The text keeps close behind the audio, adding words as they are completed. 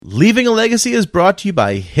Leaving a Legacy is brought to you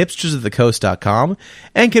by hipstersofthecoast.com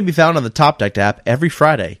and can be found on the Top Deck app every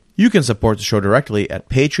Friday. You can support the show directly at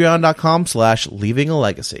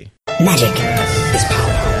patreon.com/leavingalegacy. Magic is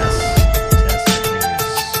power.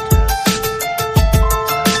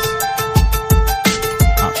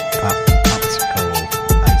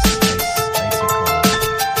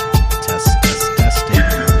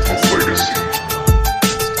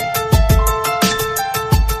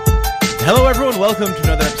 Hello everyone, welcome to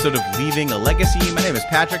another episode of Leaving a Legacy. My name is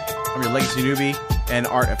Patrick, I'm your legacy newbie and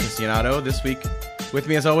art aficionado. This week, with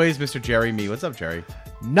me as always, Mr. Jerry Me. What's up, Jerry?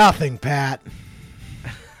 Nothing, Pat.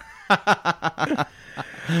 I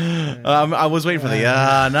was waiting for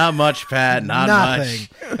the, not much, Pat, not Nothing.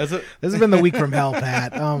 much. This has been the week from hell,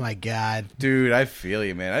 Pat. Oh my God. Dude, I feel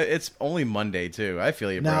you, man. It's only Monday, too. I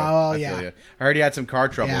feel you, bro. No, I yeah. feel you. I heard you had some car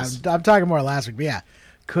troubles. Yeah, I'm talking more last week, but yeah.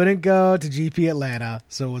 Couldn't go to GP Atlanta,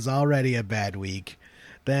 so it was already a bad week.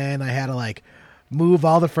 Then I had to move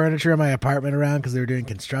all the furniture in my apartment around because they were doing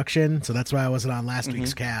construction, so that's why I wasn't on last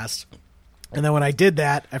week's cast. And then when I did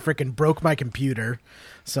that, I freaking broke my computer,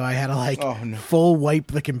 so I had to full wipe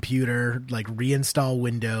the computer, reinstall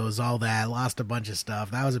Windows, all that. Lost a bunch of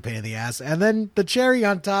stuff. That was a pain in the ass. And then the cherry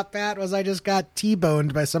on top, Pat, was I just got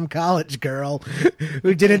T-boned by some college girl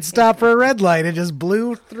who didn't stop for a red light and just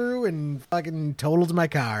blew through and fucking totaled my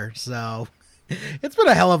car. So it's been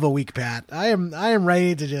a hell of a week, Pat. I am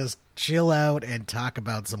ready to just chill out and talk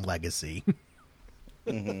about some Legacy.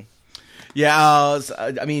 Mm-hmm. Yeah,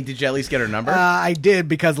 I mean, did you at least get her number? I did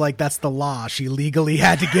because, that's the law. She legally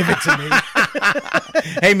had to give it to me.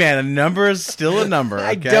 Hey, man, a number is still a number, okay?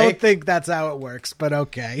 I don't think that's how it works, but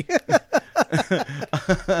okay.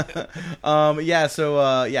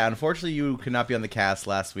 Unfortunately, you could not be on the cast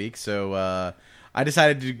last week, so I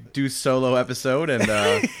decided to do solo episode, and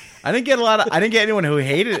I didn't get anyone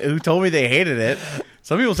who told me they hated it.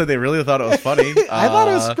 Some people said they really thought it was funny. I thought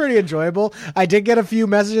it was pretty enjoyable. I did get a few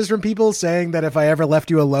messages from people saying that if I ever left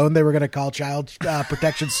you alone, they were going to call Child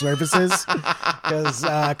Protection Services because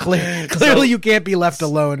clearly you can't be left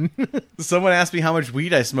alone. Someone asked me how much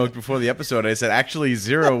weed I smoked before the episode. I said actually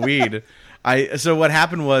 0 weed. So what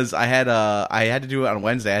happened was I had to do it on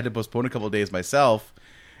Wednesday. I had to postpone a couple of days myself,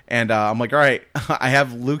 and I'm like, all right, I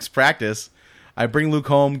have Luke's practice. I bring Luke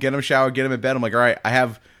home, get him showered, get him in bed. I'm like, all right, I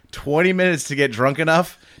have 20 minutes to get drunk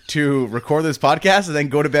enough to record this podcast and then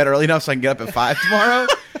go to bed early enough so I can get up at 5 tomorrow.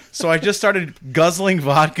 So I just started guzzling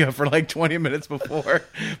vodka for 20 minutes before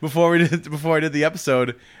I did the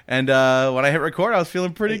episode, and when I hit record, I was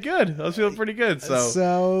feeling pretty good.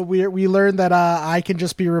 So we learned that I can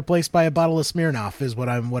just be replaced by a bottle of Smirnoff is what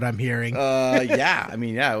I'm hearing. Yeah, I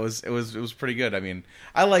mean, yeah, it was pretty good. I mean,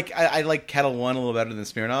 I like Kettle One a little better than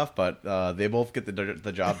Smirnoff, but they both get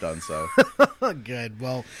the job done. So good.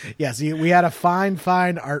 Well, yes, we had a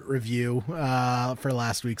fine art review for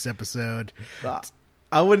last week's episode.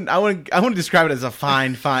 I wouldn't describe it as a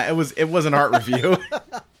fine. It was an art review.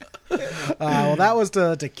 Well, that was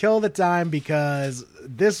to kill the time because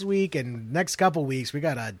this week and next couple weeks we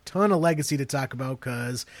got a ton of Legacy to talk about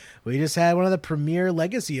because we just had one of the premier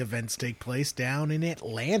Legacy events take place down in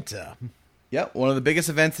Atlanta. Yep, one of the biggest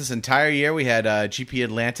events this entire year. We had GP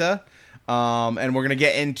Atlanta, and we're gonna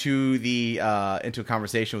get into into a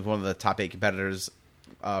conversation with one of the top 8 competitors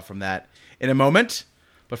from that in a moment.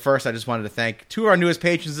 But first, I just wanted to thank 2 of our newest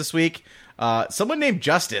patrons this week. Someone named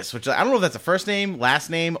Justice, which I don't know if that's a first name, last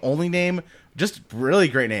name, only name. Just really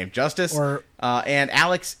great name, Justice. And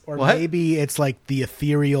Alex. Or what? Maybe it's the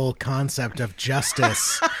ethereal concept of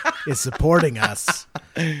justice is supporting us.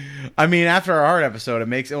 I mean, after our art episode,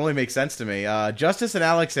 it only makes sense to me. Justice and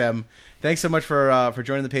Alex M, thanks so much for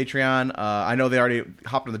joining the Patreon. I know they already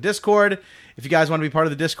hopped on the Discord. If you guys want to be part of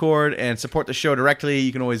the Discord and support the show directly,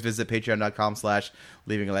 you can always visit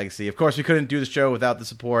patreon.com/leavingalegacy. Of course, we couldn't do the show without the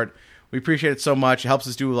support. We appreciate it so much. It helps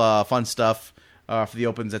us do fun stuff for the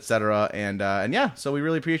opens, etc. And yeah, so we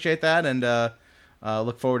really appreciate that, and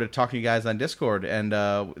look forward to talking to you guys on Discord. And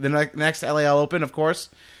the next LAL Open, of course,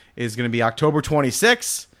 is going to be October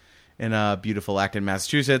 26th in beautiful Acton,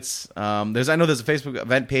 Massachusetts. I know there's a Facebook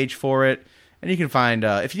event page for it. And you can find,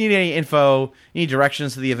 if you need any info, you need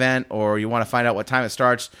directions to the event, or you want to find out what time it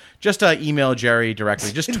starts, just email Jerry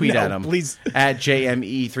directly. Just tweet at him. Please. At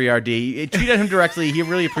JME3RD. Tweet at him directly. He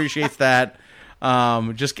really appreciates that.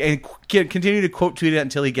 Continue to quote tweet it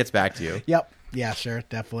until he gets back to you. Yep. Yeah, sure.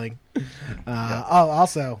 Definitely.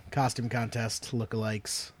 Also, costume contest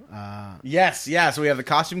lookalikes. Yes, yeah. So we have the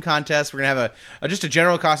costume contest. We're gonna have just a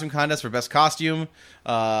general costume contest for best costume,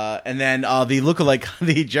 and then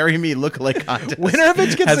the Jeremy lookalike contest. Winner of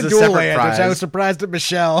it gets the dual land, which I was surprised at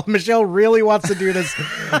Michelle. Michelle really wants to do this.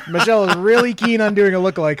 Michelle is really keen on doing a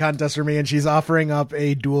lookalike contest for me, and she's offering up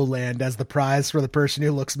a dual land as the prize for the person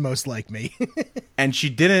who looks most like me. And she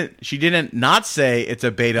didn't not say it's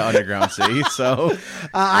a beta Underground Sea. So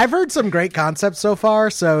I've heard some great concepts so far.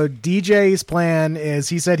 So DJ's plan is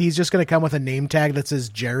he said he's just going to come with a name tag that says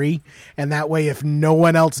Jerry, and that way if no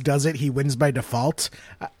one else does it, he wins by default.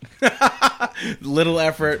 Little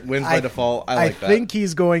effort wins by default. I like that. I think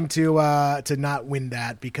he's going to not win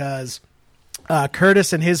that because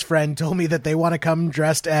Curtis and his friend told me that they want to come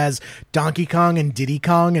dressed as Donkey Kong and Diddy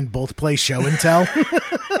Kong and both play show and tell.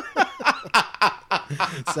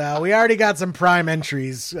 So we already got some prime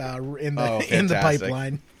entries in the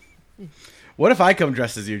pipeline. What if I come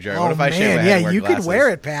dressed as you, Jerry? What if I shave my head and wear you glasses? could wear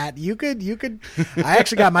it, Pat. You could. I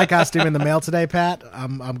actually got my costume in the mail today, Pat.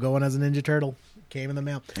 I'm going as a Ninja Turtle. Came in the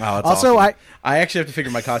mail. Oh, that's also, awesome. I actually have to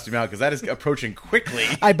figure my costume out because that is approaching quickly.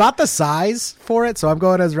 I bought the size for it, so I'm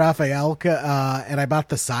going as Raphael, and I bought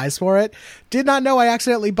the size for it. Did not know I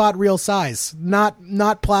accidentally bought real size,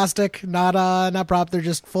 not plastic, not prop. They're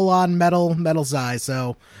just full on metal size.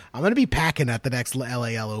 So I'm going to be packing at the next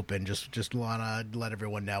LAL Open. Just want to let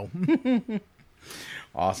everyone know.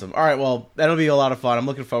 Awesome. All right, well, that'll be a lot of fun. I'm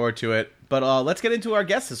looking forward to it. But let's get into our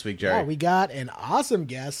guest this week, Jerry. Yeah, we got an awesome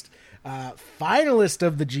guest. Finalist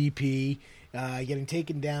of the GP, getting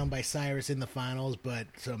taken down by Cyrus in the finals, but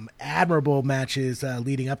some admirable matches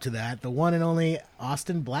leading up to that. The one and only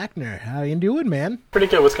Austin Blackner. How you doing, man? Pretty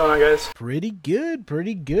good. What's going on, guys? Pretty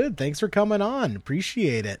good. Thanks for coming on.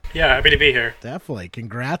 Appreciate it. Yeah, happy to be here. Definitely.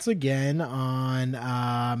 Congrats again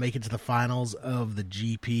on making it to the finals of the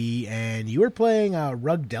GP. And you were playing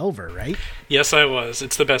Rug Delver, right? Yes, I was.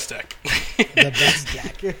 It's the best deck. The best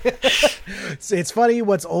deck. It's funny,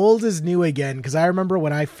 what's old is new again, because I remember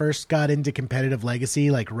when I first got into competitive Legacy,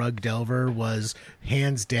 like Rug Delver was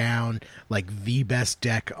hands down like the best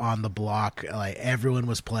deck on the block. Like everyone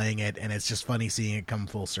was playing it, and it's just funny seeing it come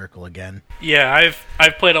full circle again. Yeah,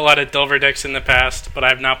 I've played a lot of Delver decks in the past, but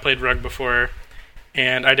I've not played Rug before,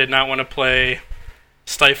 and I did not want to play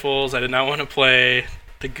Stifles. I did not want to play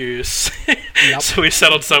the Goose. Yep. So we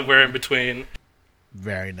settled somewhere in between.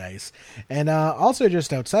 Very nice. And also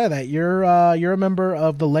just outside of that, you're a member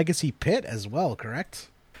of the Legacy Pit as well, correct?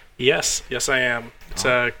 Yes, I am. It's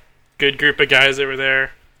a good group of guys over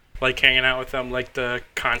there. Like hanging out with them, like the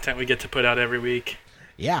content we get to put out every week.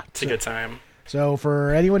 Yeah. It's a good time. So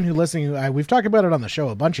for anyone who's listening, we've talked about it on the show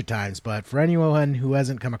a bunch of times, but for anyone who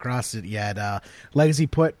hasn't come across it yet, Legacy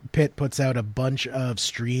Pit puts out a bunch of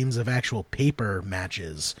streams of actual paper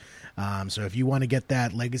matches. So if you want to get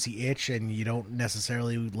that Legacy itch and you don't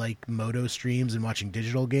necessarily like Moto streams and watching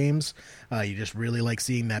digital games, you just really like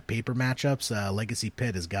seeing that paper matchups, Legacy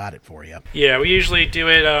Pit has got it for you. Yeah, we usually do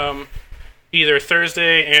it either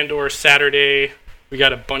Thursday and or Saturday. We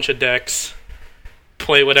got a bunch of decks.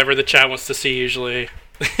 Play whatever the chat wants to see usually.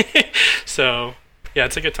 So, yeah,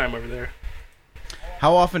 it's a good time over there.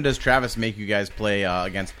 How often does Travis make you guys play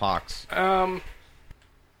against Pox?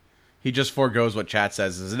 He just forgoes what chat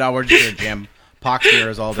says. Is no, we're just going to jam Pox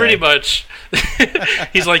mirrors all day. Pretty much.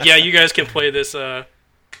 He's like, yeah, you guys can play this, all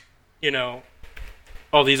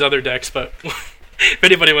these other decks, but if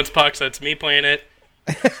anybody wants Pox, that's me playing it.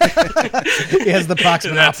 He has the Pox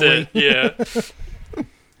Monopoly. That's it, yeah.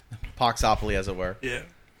 Poxopoly, as it were. Yeah.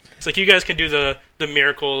 It's like you guys can do the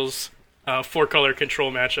Miracles 4-color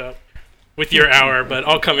control matchup with your hour, but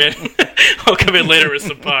I'll come in. I'll come in later with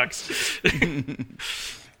some Pox.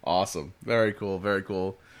 Awesome. Very cool. Very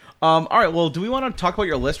cool. All right. Well, do we want to talk about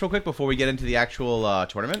your list real quick before we get into the actual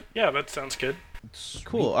tournament? Yeah, that sounds good.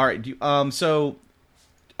 Cool. All right.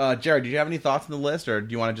 Jared, do you have any thoughts on the list, or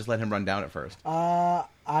do you want to just let him run down it first?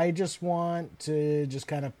 I just want to just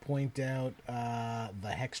kind of point out the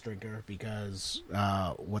Hex Drinker because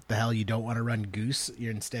what the hell, you don't want to run Goose.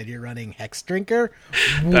 You're running Hex Drinker.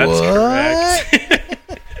 That's correct.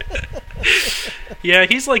 Yeah,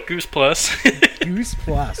 he's like Goose Plus. Goose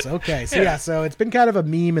Plus. Okay. So yeah, so it's been kind of a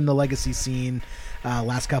meme in the Legacy scene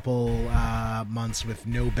last couple months with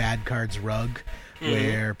no bad cards rug,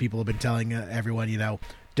 where people have been telling everyone,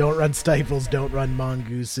 don't run Stifles, don't run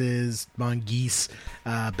Mongooses, Mongeese.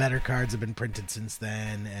 Better cards have been printed since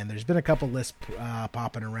then, and there's been a couple lists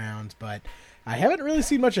popping around, but I haven't really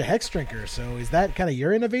seen much of Hex Drinker, so is that kind of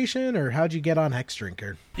your innovation, or how'd you get on Hex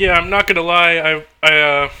Drinker? Yeah, I'm not gonna lie,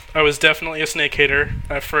 I was definitely a Snake hater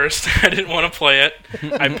at first. I didn't want to play it.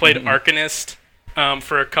 I played Arcanist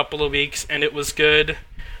for a couple of weeks, and it was good,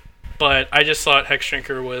 but I just thought Hex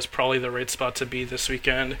Drinker was probably the right spot to be this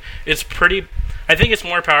weekend. It's pretty. I think it's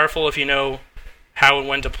more powerful if you know how and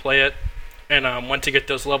when to play it, and when to get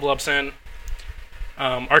those level ups in.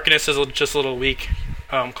 Arcanist is just a little weak,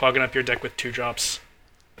 clogging up your deck with 2 drops.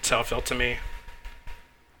 That's how it felt to me.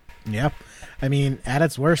 Yep. I mean, at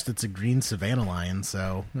its worst, it's a green Savannah Lion,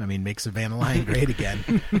 so, I mean, make Savannah Lion great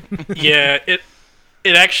again. Yeah, it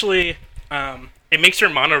actually, it makes your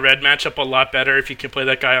mono red matchup a lot better if you can play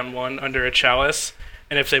that guy on 1 under a Chalice,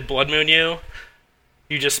 and if they Blood Moon you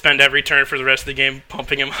just spend every turn for the rest of the game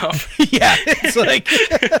pumping him up. Yeah, it's like...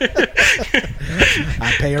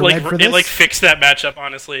 I pay a red for this? It, fixed that matchup,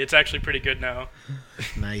 honestly. It's actually pretty good now.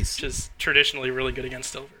 Nice. Which is traditionally really good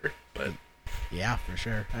against Silver, but... Yeah, for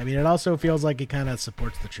sure. I mean, it also feels like it kind of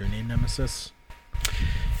supports the True Name Nemesis.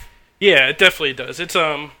 Yeah, it definitely does. It's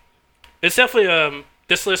definitely,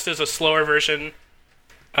 this list is a slower version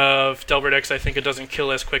of Delver decks. I think it doesn't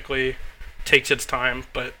kill as quickly, takes its time,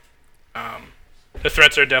 but, the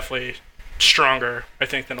threats are definitely stronger, I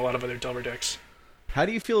think, than a lot of other Delver decks. How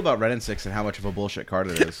do you feel about Red and 6 and how much of a bullshit card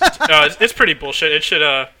it is? It's pretty bullshit. It should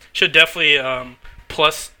definitely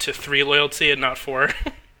plus to 3 loyalty and not 4.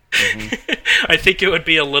 Mm-hmm. I think it would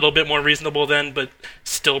be a little bit more reasonable then, but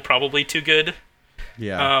still probably too good.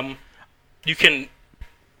 Yeah. You could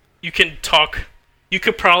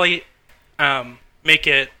probably make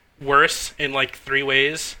it worse in 3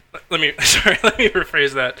 ways. Let me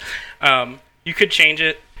rephrase that. You could change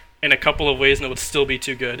it in a couple of ways and it would still be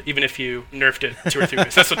too good, even if you nerfed it 2 or 3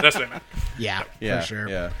 ways. That's what I meant. Yeah, for sure.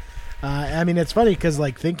 Yeah. I mean, it's funny because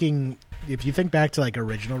if you think back to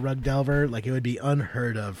original Rug Delver, it would be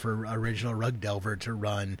unheard of for original Rug Delver to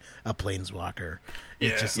run a Planeswalker.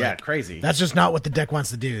 It's just crazy. That's just not what the deck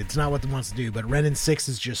wants to do. It's not what it wants to do. But Ren and 6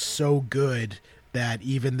 is just so good that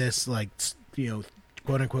even this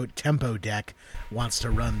quote unquote tempo deck wants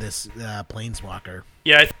to run this Planeswalker.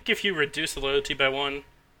 Yeah, I think if you reduce the loyalty by 1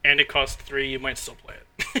 and it costs 3, you might still play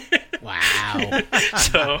it. Wow.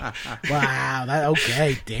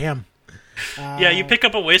 Okay, damn. Yeah, you pick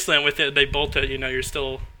up a Wasteland with it, they bolt it, you're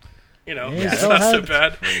still, it's still not ahead. so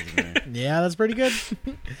bad. Yeah, that's pretty good.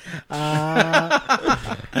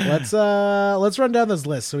 Let's run down this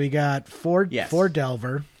list. So we got 4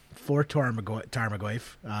 Delver, 4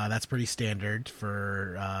 Tarmogoyf. That's pretty standard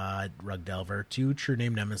for Rug Delver. 2 True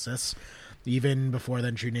Name Nemesis. Even before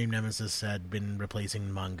then, True Name Nemesis had been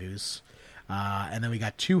replacing Mongoose. And then we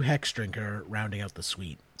got 2 Hex Drinker rounding out the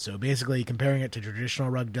suite. So basically, comparing it to traditional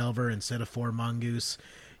Rug Delver, instead of 4 Mongoose,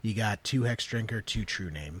 you got 2 Hex Drinker, 2 True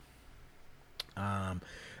Name.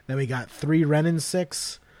 Then we got 3 Ren and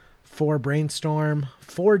 6, 4 Brainstorm,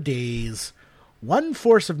 4 Daze, 1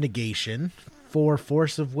 Force of Negation, 4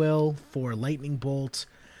 Force of Will, 4 Lightning Bolt,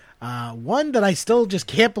 1 that I still just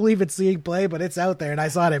can't believe it's seeing play, but it's out there, and I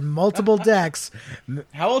saw it in multiple decks.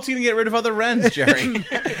 How else are you going to get rid of other Rens, Jerry?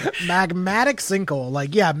 Magmatic Sinkhole.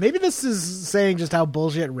 Maybe this is saying just how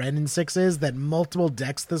bullshit Ren and 6 is, that multiple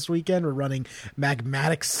decks this weekend were running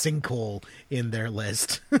Magmatic Sinkhole in their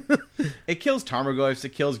list. It kills Tarmogoyfs, it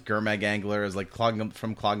kills Gurmag Anglers, clogging up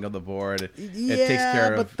the board. Yeah, it takes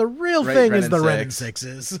care but of the real thing is the Ren and 6.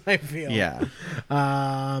 6s, I feel. Yeah.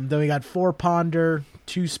 Then we got 4 Ponder,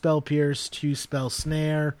 2 Spell Pierce, 2 Spell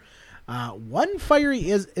Snare, 1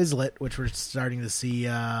 Fiery Islet, which we're starting to see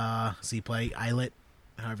play. Islet,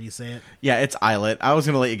 however you say it. Yeah, it's Islet. I was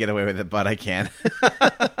going to let you get away with it, but I can't.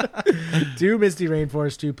 2 Misty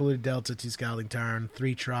Rainforest, 2 Polluted Delta, 2 Scalding Tarn,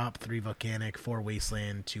 3 Trop, 3 Volcanic, 4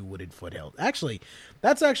 Wasteland, 2 Wooded Foothills. Actually,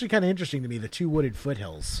 that's actually kind of interesting to me, the 2 Wooded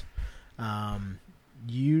Foothills.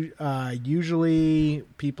 Usually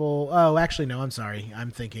people... Oh, actually, no, I'm sorry. I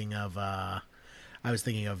was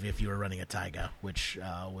thinking of if you were running a Taiga, which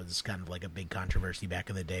was kind of like a big controversy back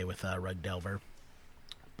in the day with Rug Delver.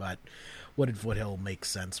 But Wooded Foothill makes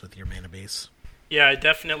sense with your mana base. Yeah, I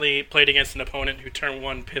definitely played against an opponent who turn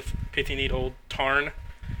 1 Pithy Needle Tarn,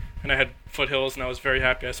 and I had Foothills, and I was very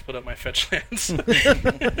happy I split up my fetch lands.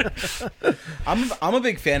 I'm a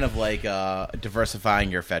big fan of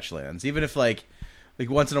diversifying your fetch lands, even if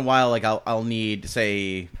once in a while, I'll need,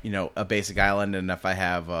 say, a basic island, and if I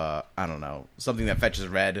have, I don't know, something that fetches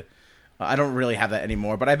red, I don't really have that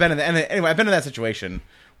anymore. But I've been in that situation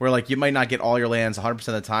where you might not get all your lands 100%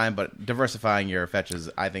 of the time, but diversifying your fetches,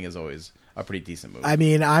 I think, is always a pretty decent move. I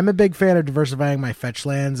mean, I'm a big fan of diversifying my fetch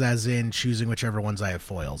lands, as in choosing whichever ones I have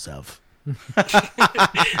foils of.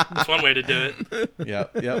 That's one way to do it.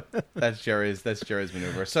 Yep. That's Jerry's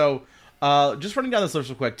maneuver. So. Just running down this list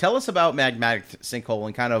real quick, tell us about Magmatic Sinkhole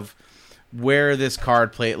and kind of where this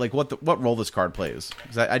card plays, what role this card plays.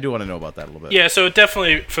 Because I do want to know about that a little bit. Yeah, so it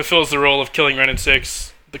definitely fulfills the role of killing Ren and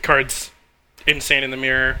 6. The card's insane in the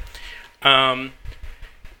mirror.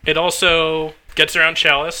 It also gets around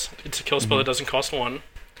Chalice. It's a kill spell that doesn't cost 1.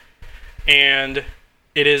 And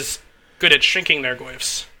it is good at shrinking their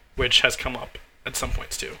Goyfs, which has come up at some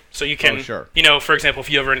points too. So you can, for example, if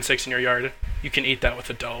you have Vernon 6 in your yard, you can eat that with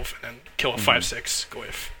a Delve and then kill a 5/6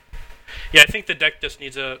 Goyf. Yeah, I think the deck just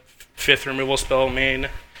needs a 5th removal spell main.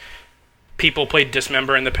 People played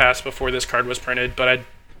Dismember in the past before this card was printed, but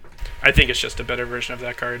I think it's just a better version of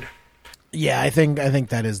that card. Yeah, I think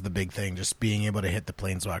that is the big thing. Just being able to hit the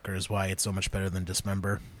Planeswalker is why it's so much better than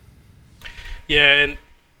Dismember. Yeah, and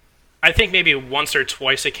I think maybe once or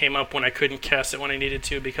twice it came up when I couldn't cast it when I needed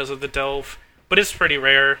to because of the Delve, but it's pretty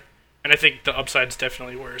rare, and I think the upside's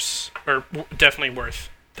definitely worse, or definitely worth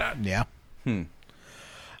that. Yeah.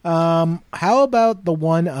 How about the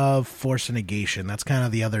one of Force of Negation? That's kind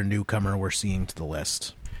of the other newcomer we're seeing to the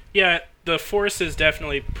list. Yeah, the Force is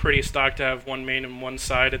definitely pretty stocked to have one main and one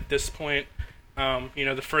side at this point.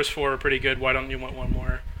 The first 4 are pretty good. Why don't you want one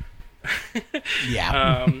more?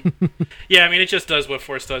 Yeah. Yeah, I mean, it just does what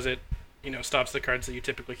Force does. It, stops the cards that you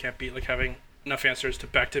typically can't beat, like having enough answers to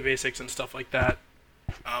back to basics and stuff like that.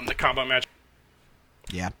 The combo match.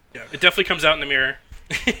 Yeah. Yeah, it definitely comes out in the mirror.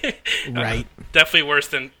 Right. Definitely worse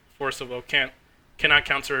than Force of Will. Cannot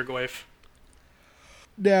counter a Goyf.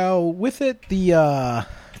 Now, with it, the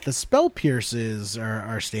Spell Pierces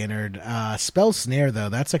are standard. Spell Snare, though,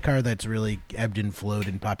 that's a card that's really ebbed and flowed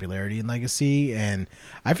in popularity in Legacy, and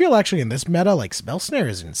I feel actually in this meta, like, Spell Snare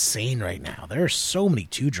is insane right now. There are so many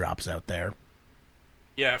 2-drops out there.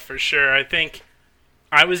 Yeah, for sure. I think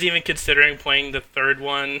I was even considering playing the third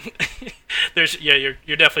one. You're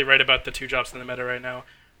definitely right about the 2-drops in the meta right now.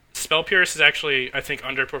 Spell Pierce is actually, I think,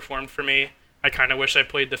 underperformed for me. I kind of wish I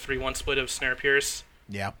played the 3-1 split of Snare Pierce.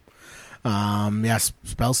 Yeah.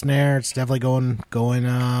 Spell Snare, it's definitely going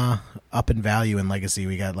up in value in Legacy.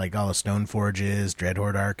 We got like all the Stone Forges,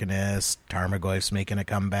 Dreadhorde Arcanist, Tarmogoyf's making a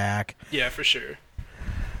comeback. Yeah, for sure.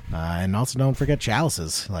 And also don't forget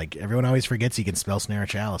Chalices. Like, everyone always forgets you can Spell Snare a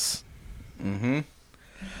Chalice.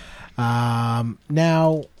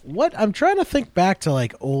 Now, what I'm trying to think back to,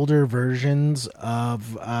 like, older versions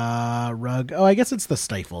of Rug. Oh, I guess it's the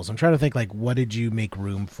Stifles. I'm trying to think, like, what did you make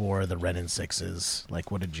room for the Ren and 6s?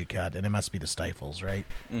 Like, what did you cut? And it must be the Stifles, right?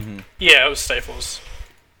 Yeah, it was Stifles.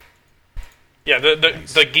 Yeah,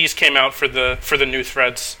 the Geese came out for the new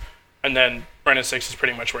threads, and then Ren and 6 is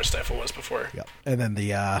pretty much where Stifle was before. Yep. And then the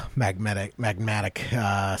magmatic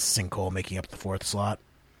Sinkhole making up the 4th slot.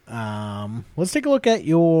 Let's take a look at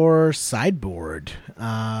your sideboard.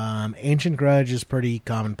 Ancient Grudge is pretty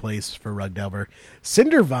commonplace for Rug Delver.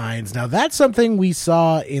 Cinder Vines, now that's something we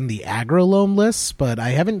saw in the Aggro Loam lists, but I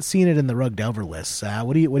haven't seen it in the Rug Delver lists.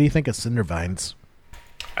 What do you think of Cinder Vines?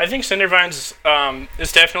 I think Cinder Vines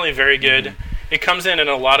is definitely very good. It comes in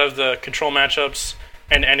a lot of the control matchups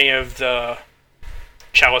and any of the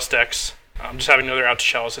Chalice decks. Just having another out to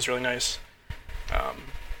Chalice is really nice.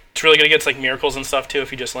 It's really good against like miracles and stuff too.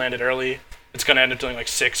 If you just land it early, it's going to end up doing like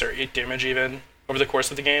 6 or 8 damage even over the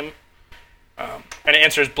course of the game. And it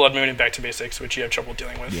answers Blood Moon and Back to Basics, which you have trouble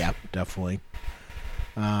dealing with. Yeah, definitely.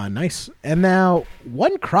 Nice. And now,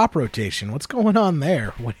 one crop rotation. What's going on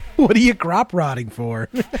there? What are you crop rotting for?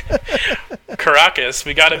 Caracas,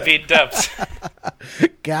 we gotta beat Depths.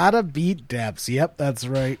 Gotta beat Depths. Yep, that's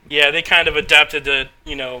right. Yeah, they kind of adapted the,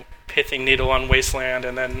 Pithing Needle on Wasteland,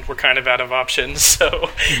 and then we're kind of out of options, so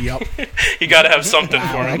yep. You gotta have something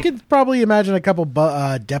for them. I could probably imagine a couple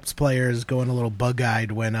Depths players going a little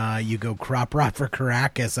bug-eyed when you go crop rot for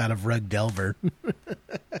Caracas out of Rug Delver.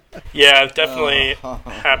 Yeah, it definitely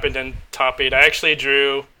happened in top 8. I actually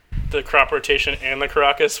drew the crop rotation and the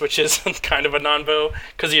Caracas, which is kind of a non-bow,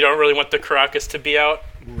 because you don't really want the Caracas to be out.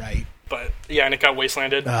 Right. But, yeah, and it got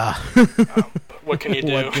wastelanded. What can you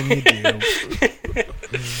do? What can you do?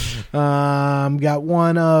 Got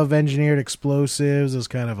one of Engineered Explosives as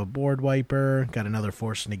kind of a board wiper. Got another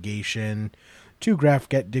Force Negation. 2 Graph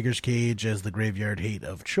Get Digger's Cage as the Graveyard Hate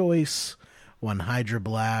of choice. 1 Hydra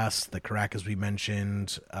Blast, the Caracas we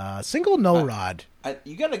mentioned. Single Null Rod.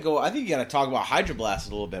 You gotta go. I think you gotta talk about Hydra Blast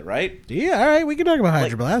a little bit, right? Yeah, all right, we can talk about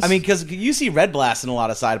Hydra Blast. I mean, because you see Red Blast in a lot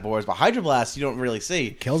of sideboards, but Hydra Blast you don't really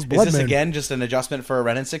see. Kills Blood Is this Moon. again just an adjustment for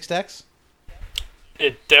Ren and 6 decks?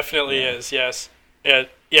 It definitely is, yes. Yeah,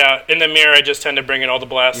 in the mirror, I just tend to bring in all the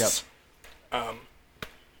blasts. Yep.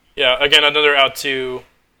 Again, another out to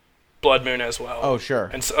Blood Moon as well. Oh, sure.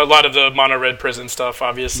 And a lot of the mono red prison stuff,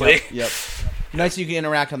 obviously. Yep. Nice you can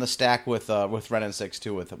interact on the stack with Ren and 6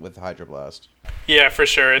 too with Hydra Blast. Yeah, for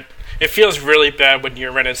sure. It feels really bad when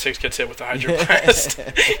your Ren and 6 gets hit with the Hydro Blast.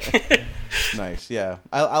 Nice, yeah.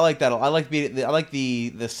 I like that. I like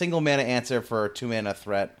the single mana answer for a 2 mana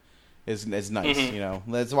threat is nice. You know,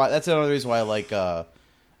 that's another reason why I like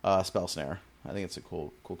Spell Snare. I think it's a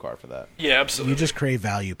cool card for that. Yeah, absolutely. You just crave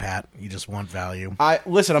value, Pat. You just want value.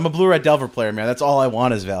 Listen, I'm a blue-red Delver player, man. That's all I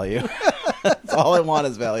want is value. That's all I want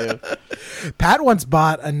is value. Pat once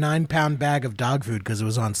bought a 9-pound bag of dog food because it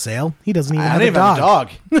was on sale. He doesn't even have a a dog.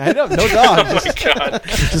 I have no dog. Oh my god!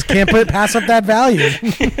 Just can't pass up that value.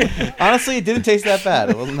 Honestly, it didn't taste that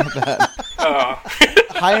bad. It wasn't that bad.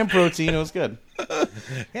 High in protein. It was good.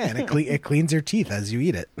 Yeah, and it cleans your teeth as you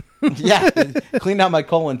eat it. Yeah, cleaned out my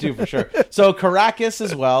colon too for sure. So Caracas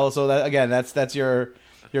as well. So that again, that's your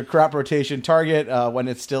crop rotation target when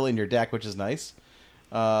it's still in your deck, which is nice.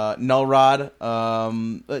 Null Rod.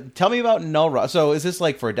 Tell me about Null Rod. So is this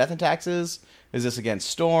like for Death and Taxes? Is this against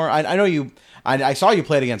Storm? I know you. I saw you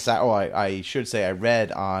played against. I should say I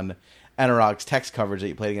read on Enerog's text coverage that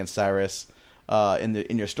you played against Cyrus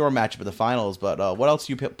in your Storm matchup at the finals. But what else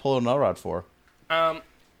do you pull a Null Rod for?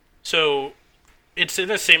 So it's in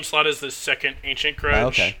the same slot as the second Ancient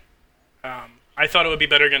Grudge. Okay. I thought it would be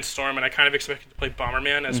better against Storm, and I kind of expected to play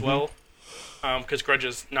Bomberman as well, because Grudge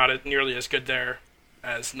is not nearly as good there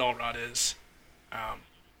as Null Rod is.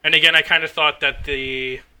 And again, I kind of thought that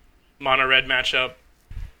the mono-red matchup,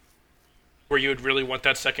 where you would really want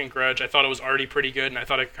that second Grudge, I thought it was already pretty good, and I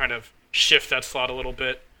thought it could kind of shift that slot a little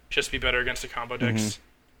bit, just be better against the combo decks.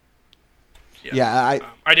 Yeah,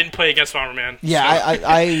 I didn't play against Bomberman. Yeah,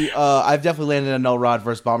 so. I've definitely landed a Null Rod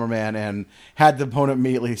versus Bomberman and had the opponent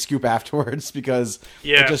immediately scoop afterwards because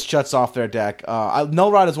it just shuts off their deck.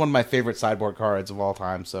 Null Rod is one of my favorite sideboard cards of all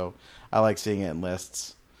time, so I like seeing it in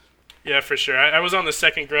lists. Yeah, for sure. I was on the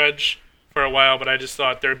second Grudge for a while, but I just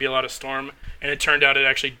thought there would be a lot of Storm, and it turned out it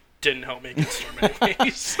actually didn't help me against Storm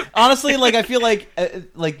anyways. Honestly, I feel like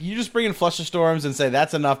you just bring in Fluster Storms and say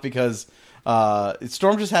that's enough because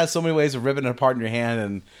Storm just has so many ways of ripping it apart in your hand,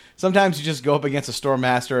 and sometimes you just go up against a Storm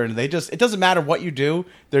Master and it doesn't matter what you do,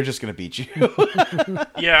 they're just going to beat you.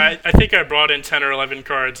 Yeah, I think I brought in 10 or 11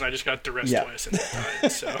 cards and I just got duress twice and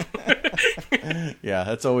died, so. Yeah,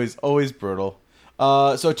 that's always brutal.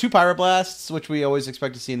 So 2 Pyroblasts, which we always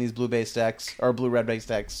expect to see in these blue-based decks, or blue-red based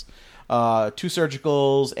decks. 2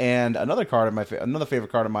 Surgicals, and another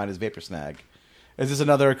favorite card of mine is Vapor Snag. Is this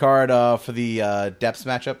another card for the Depths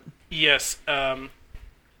matchup? Yes.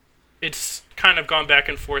 It's kind of gone back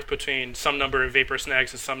and forth between some number of Vapor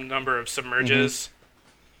Snags and some number of Submerges.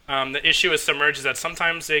 The issue with Submerge is that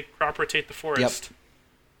sometimes they crop rotate the forest.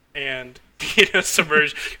 Yep. And,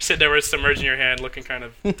 Submerge, sit there with Submerge in your hand looking kind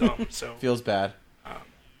of dumb. So feels bad.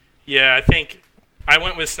 Yeah, I think I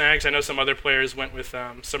went with Snags. I know some other players went with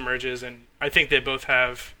Submerges, and I think they both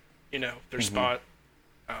have, their spot.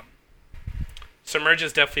 Submerge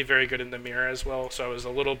is definitely very good in the mirror as well, so I was a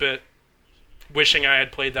little bit wishing I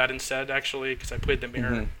had played that instead, actually, because I played the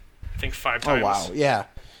mirror, I think 5 times. Oh, wow, yeah.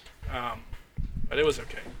 But it was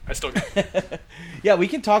okay. I still got it. Yeah, we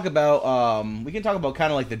can talk about kind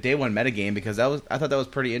of like the day one metagame, because I thought that was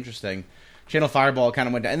pretty interesting. Channel Fireball kind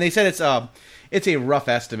of went down, and they said it's a rough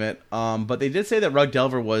estimate, but they did say that Rug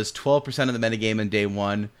Delver was 12% of the metagame in day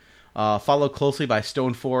one, followed closely by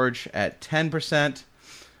Stoneforge at 10%.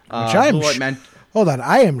 Hold on,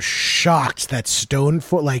 I am shocked that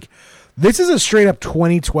Stoneforge, this is a straight up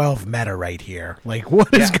 2012 meta right here.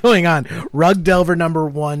 What is going on? Rug Delver number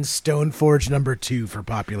 1, Stoneforge number 2 for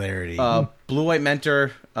popularity. Blue-White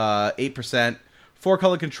Mentor, 8%.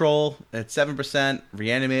 4-color Control at 7%.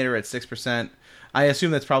 Reanimator at 6%. I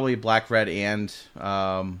assume that's probably black-red and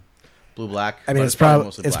blue-black. I mean, it's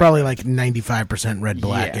probably like 95%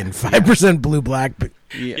 red-black and 5% blue-black. But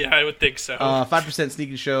yeah, I would think so. 5% Sneak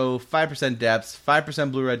and Show, 5% Depths,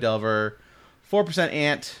 5% Blue-Red Delver, 4%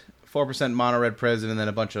 Ant, 4% Mono-Red Prison, and then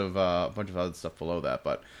a bunch of other stuff below that.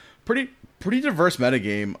 But pretty diverse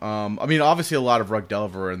metagame. I mean, obviously a lot of Rug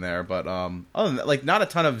Delver in there, but other than that, not a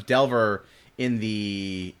ton of Delver in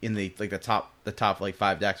the top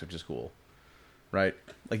 5 decks, which is cool, right?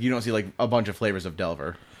 You don't see a bunch of flavors of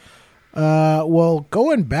Delver. Well,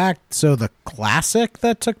 going back, so the Classic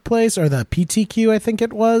that took place, or the PTQ, I think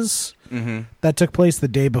it was, that took place the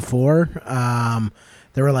day before.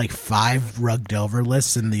 There were 5 Rug Delver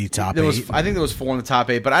lists in the top 8. I think there was 4 in the top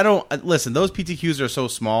 8, but I don't listen. Those PTQs are so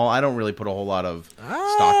small. I don't really put a whole lot of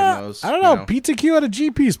stock in those. I don't know. PTQ at a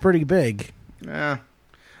GP is pretty big. Yeah,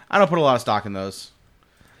 I don't put a lot of stock in those.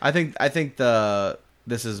 I think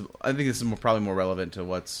this is probably more relevant to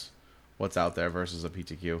what's out there versus a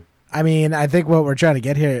PTQ. I mean, I think what we're trying to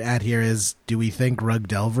get here is, do we think Rug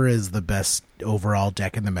Delver is the best overall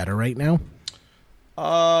deck in the meta right now?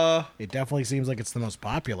 It definitely seems like it's the most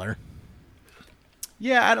popular.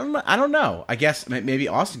 Yeah, I don't know. I guess maybe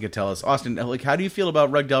Austin could tell us. Austin, how do you feel about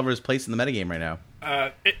Rug Delver's place in the metagame right now?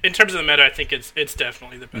 In terms of the meta, I think it's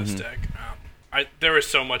definitely the best deck. There was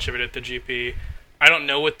so much of it at the GP. I don't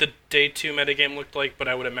know what the day 2 metagame looked like, but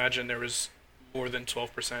I would imagine there was more than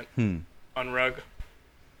 12% on Rug.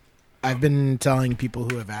 I've been telling people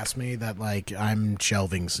who have asked me that, like, I'm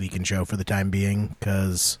shelving Sneak and Show for the time being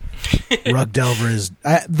because Rug Delver is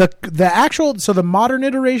the modern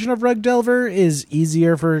iteration of Rug Delver is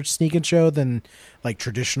easier for Sneak and Show than like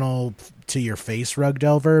traditional to your face Rug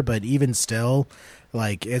Delver, but even still,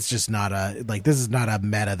 like, it's just not this is not a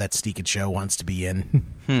meta that Sneak and Show wants to be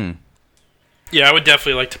in. Yeah, I would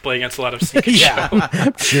definitely like to play against a lot of Sneak and Show.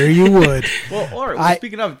 I'm sure you would.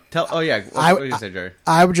 Speaking of, what were you say, Jerry?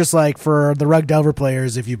 I would just like, for the Rug Delver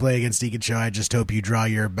players, if you play against Sneak and Show, I just hope you draw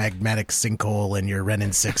your Magmatic Sinkhole and your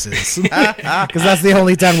Renin 6s. Because that's the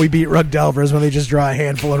only time we beat Rug Delvers, when they just draw a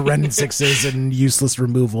handful of Renin 6s and useless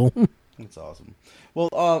removal. That's awesome. Well,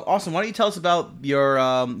 Austin, why don't you tell us about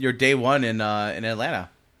your day 1 in Atlanta?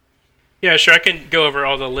 Yeah, sure. I can go over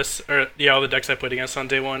all the lists, all the decks I played against on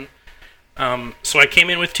day 1. So I came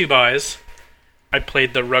in with 2 buys. I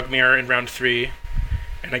played the Rug Mirror in round 3,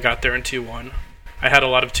 and I got there in 2-1. I had a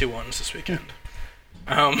lot of 2-1s this weekend.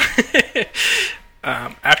 After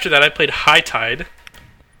that, I played High Tide,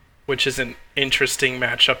 which is an interesting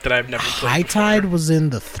matchup that I've never played High before. Tide was in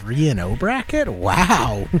the 3-0 bracket?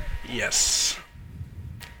 Wow. Yes.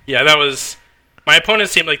 Yeah, that was... My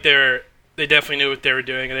opponents seemed like they definitely knew what they were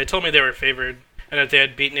doing, and they told me they were favored, and that they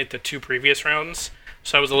had beaten it the 2 previous rounds.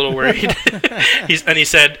 So I was a little worried. He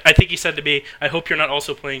said to me, "I hope you're not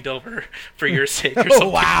also playing Delver for your sake." Or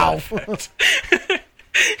something. Wow. To that effect.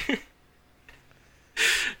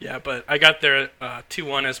 Yeah, but I got there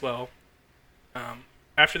 2-1 as well.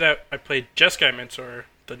 After that, I played Jeskai Mentor,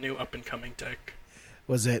 the new up and coming deck.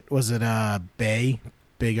 Was it Bay,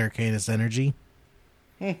 Big Arcanist Energy?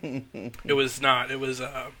 It was not. It was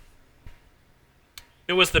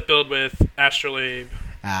the build with Astrolabe.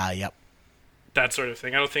 Yep. That sort of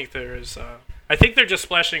thing. I don't think there's... I think they're just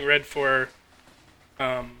splashing red for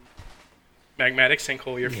Magmatic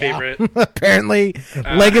Sinkhole, your favorite. Apparently,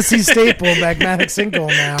 legacy staple, Magmatic Sinkhole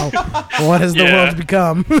now. What has the world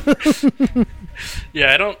become?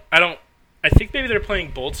 Yeah, I don't... I think maybe they're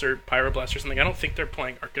playing Bolts or Pyroblast or something. I don't think they're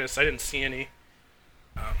playing Arcanist. I didn't see any.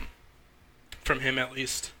 From him, at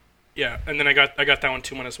least. Yeah, and then I got that one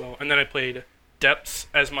 2-1 as well. And then I played Depths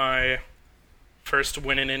as my first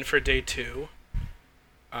winning in for day 2.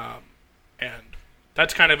 And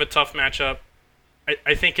that's kind of a tough matchup.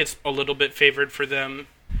 I think it's a little bit favored for them.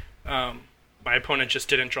 My opponent just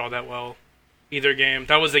didn't draw that well either game.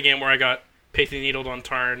 That was the game where I got Pathy Needled on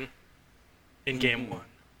Tarn in game 1.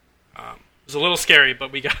 It was a little scary,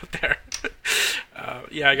 but we got there.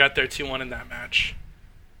 I got there 2-1 in that match.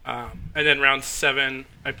 And then round 7,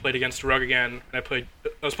 I played against Rug again, and I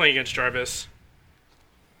was playing against Jarvis,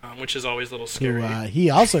 which is always a little scary. He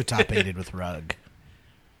also top-8'd with Rug.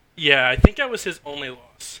 Yeah, I think I was his only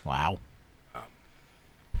loss. Wow.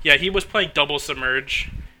 Yeah, he was playing double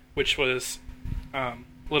Submerge, which was a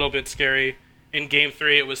little bit scary. In game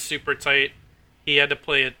 3, it was super tight. He had to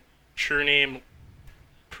play a True Name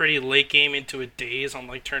pretty late game into a Daze on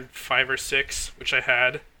like turn 5 or 6, which I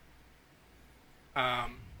had.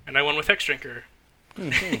 And I won with Hex Drinker.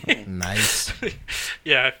 Nice.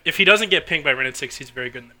 Yeah, if he doesn't get pinged by Renin 6, he's very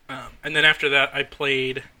good. And then after that, I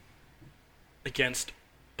played against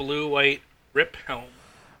Blue-White Rip Helm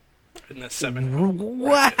in the 7.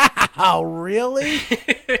 Wow, really?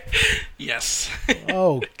 Yes.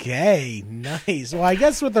 Okay, nice. Well, I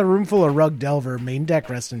guess with a room full of Rug Delver, main deck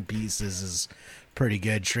Rest in Pieces is pretty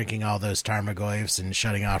good, shrinking all those Tarmogoyfs and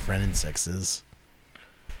shutting off Renin 6s.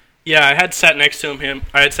 Yeah, I had sat next to him.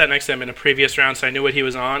 I had sat next to him in a previous round, so I knew what he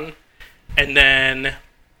was on. And then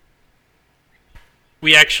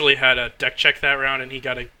we actually had a deck check that round, and he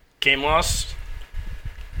got a game loss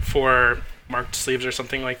for marked sleeves or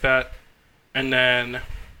something like that. And then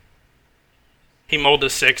he mulled a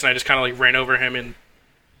 6, and I just kind of like ran over him in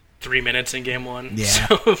 3 minutes in game 1. Yeah.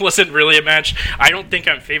 So it wasn't really a match. I don't think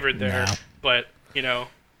I'm favored there, No. but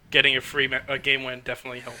getting a game win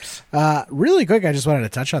definitely helps. Really quick, I just wanted to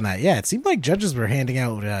touch on that. Yeah, it seemed like judges were handing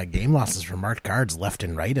out game losses for marked cards left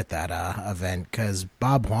and right at that event, because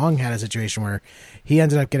Bob Huang had a situation where he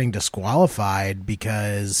ended up getting disqualified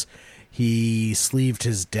because he sleeved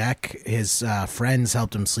his deck. His friends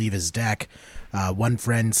helped him sleeve his deck. One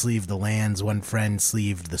friend sleeved the lands, one friend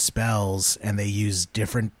sleeved the spells, and they used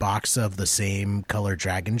different box of the same color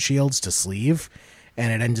dragon shields to sleeve.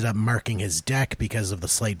 And it ended up marking his deck because of the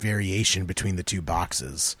slight variation between the 2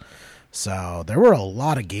 boxes. So there were a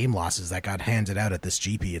lot of game losses that got handed out at this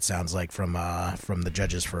GP, it sounds like, from the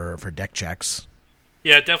judges for deck checks.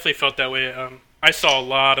 Yeah, it definitely felt that way. I saw a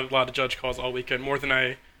lot of judge calls all weekend, more than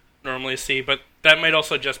I normally see. But that might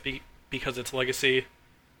also just be because it's Legacy,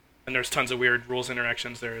 and there's tons of weird rules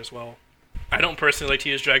interactions there as well. I don't personally like to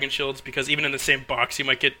use Dragon Shields because even in the same box, you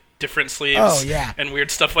might get different sleeves and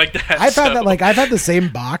weird stuff like that. I thought that, like, I've had the same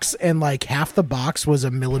box, and, like, half the box was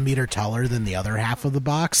a millimeter taller than the other half of the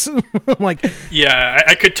box. Like, yeah,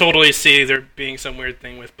 I could totally see there being some weird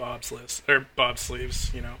thing with Bob's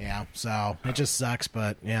sleeves, you know. Yeah, so it just sucks,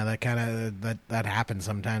 but yeah, that kind of that happens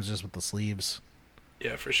sometimes just with the sleeves.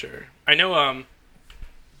 Yeah, for sure. I know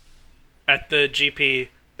at the GP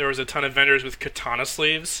there was a ton of vendors with katana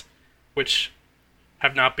sleeves, which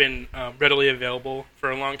have not been readily available for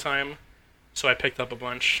a long time, so I picked up a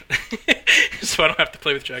bunch, so I don't have to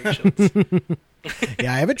play with Dragon Shields.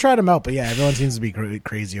 Yeah, I haven't tried them out, but yeah, everyone seems to be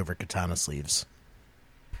crazy over katana sleeves.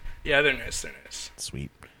 Yeah, they're nice. Sweet.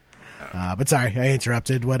 But sorry, I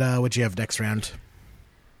interrupted. What you have next round?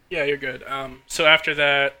 Yeah, you're good. So after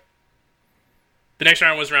that, the next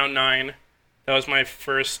round was round 9. That was my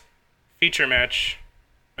first feature match,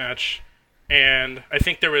 and I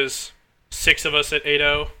think there was 6 of us at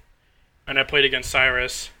 8-0, and I played against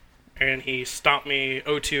Cyrus, and he stomped me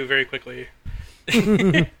 0-2 very quickly.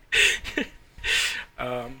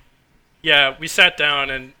 Yeah, we sat down,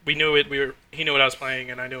 and we knew it. He knew what I was playing,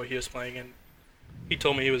 and I knew what he was playing, and he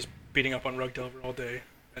told me he was beating up on Rug Delver all day,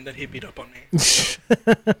 and then he beat up on me. So.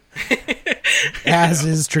 As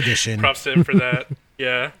is tradition. Props to him for that.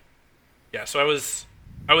 Yeah. So I was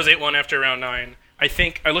 8-1 after round 9. I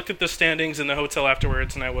think I looked at the standings in the hotel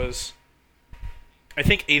afterwards, and I was, I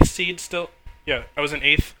think, 8th seed still. Yeah, I was in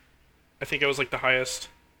 8th. I think I was like the highest,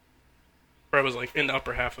 or I was like in the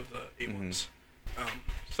upper half of the 8-1s.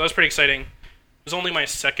 So that was pretty exciting. It was only my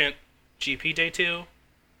second GP day 2,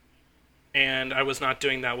 and I was not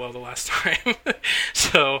doing that well the last time.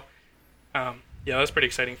 So, yeah, that was pretty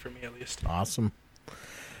exciting for me at least. Awesome.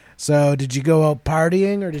 So, did you go out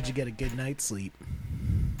partying, or did you get a good night's sleep?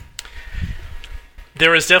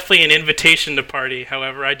 There was definitely an invitation to party.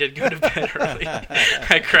 However, I did go to bed early.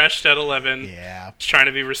 I crashed at 11. Yeah, just trying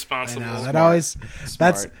to be responsible. I know,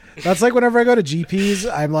 that's like whenever I go to GPs,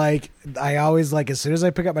 I always as soon as I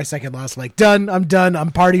pick up my second loss, I'm like, done.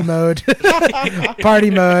 I'm party mode. Party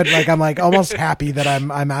mode. Like, I'm like almost happy that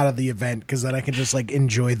I'm out of the event, because then I can just like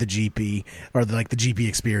enjoy the GP, or the GP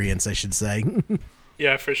experience, I should say.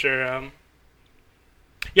 Yeah, for sure.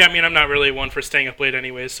 Yeah, I mean, I'm not really one for staying up late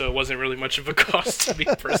anyway, so it wasn't really much of a cost to me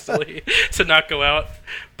personally to not go out.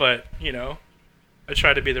 But, you know, I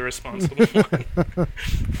try to be the responsible one.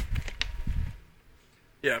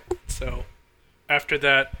 Yeah, so after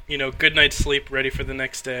that, you know, good night's sleep, ready for the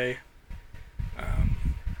next day.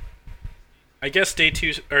 I guess day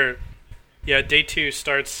 2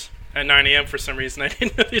 starts at 9 a.m. for some reason. I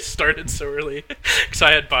didn't know they started so early, because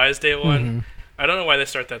I had buys day 1. Mm-hmm. I don't know why they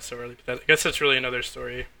start that so early, but I guess that's really another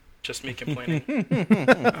story. Just me complaining.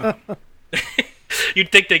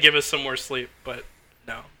 You'd think they give us some more sleep, but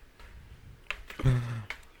no.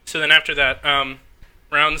 So then after that,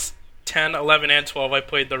 rounds 10, 11, and 12, I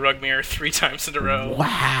played the Rug Mirror 3 times in a row.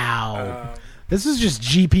 Wow. This is just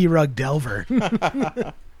GP Rug Delver.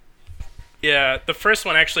 Yeah, the first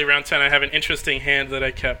one, actually, round 10, I have an interesting hand that I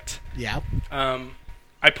kept. Yeah.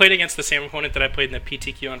 I played against the same opponent that I played in the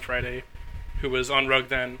PTQ on Friday, who was on Rug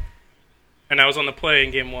then, and I was on the play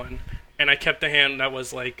in game 1, and I kept the hand that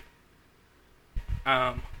was like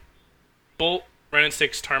Bolt, Ren and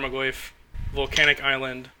 6, Tarmogoyf, Volcanic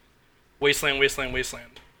Island, Wasteland,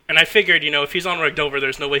 and I figured, you know, if he's on Rug Delver,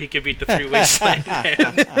 there's no way he could beat the 3 Wasteland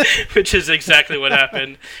hand, which is exactly what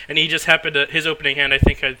happened, and he just happened to, his opening hand I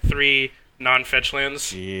think had 3 non-fetch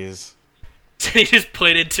lands. Jeez. He just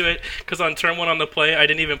played into it, because on turn 1 on the play, I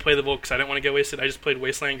didn't even play the Bolt because I didn't want to get wasted. I just played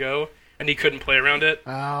Wasteland Go, and he couldn't play around it.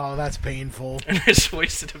 Oh, that's painful. And I just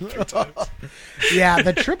wasted him 3 times. Yeah,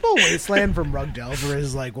 the triple Wasteland from Rug Delver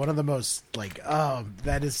is like one of the most,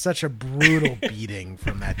 that is such a brutal beating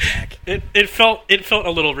from that deck. It felt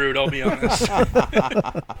a little rude, I'll be honest.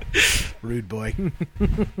 Rude boy.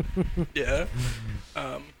 Yeah.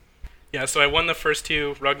 Yeah, so I won the first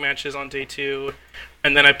 2 Rug matches on day 2,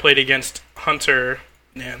 and then I played against Hunter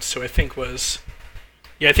Nance, who I think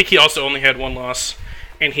he also only had 1 loss,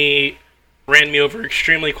 and he ran me over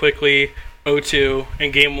extremely quickly, 0-2.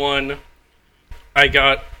 In game 1, I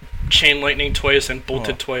got Chain Lightning twice and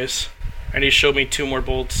bolted twice, and he showed me 2 more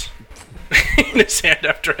bolts in his hand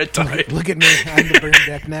after I died. Look at me, I'm the burn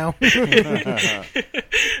deck now.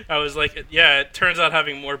 I was like, yeah, it turns out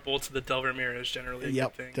having more bolts of the Delver Mirror is generally a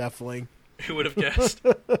good thing. Definitely. Who would have guessed?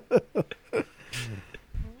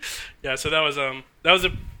 Yeah, so that was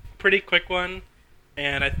a pretty quick one,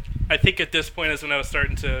 and I think at this point is when I was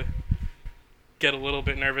starting to get a little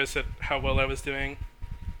bit nervous at how well I was doing.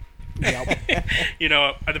 Yep.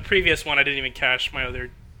 The previous one I didn't even cash my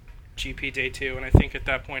other GP day 2, and I think at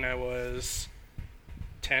that point I was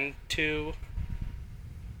 10-2,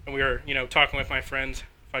 and we were talking with my friends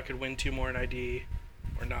if I could win 2 more in ID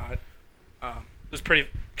or not. It was pretty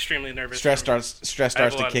extremely nervous. Stress starts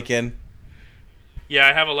to kick in. Yeah,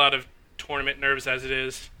 I have a lot of tournament nerves as it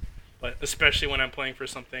is, but especially when I'm playing for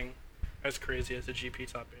something as crazy as a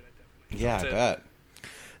GP top 8. I bet.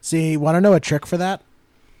 See, want to know a trick for that?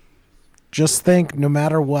 Just think, no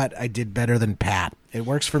matter what, I did better than Pat. It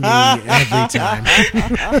works for me every time.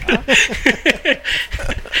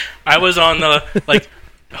 I was on the,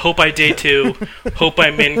 hope I day 2, hope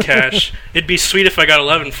I min cash. It'd be sweet if I got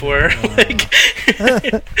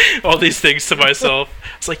 11-4. All these things to myself.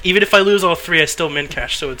 It's like, even if I lose all 3, I still min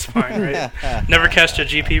cash, so it's fine, right? Never cashed a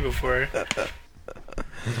GP before.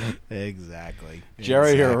 Exactly.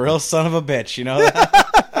 Jerry, you're a real son of a bitch, you know that?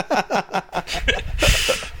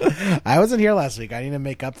 I wasn't here last week. I need to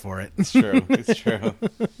make up for it. It's true.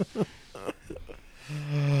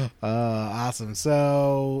 Awesome.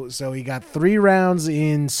 So we got 3 rounds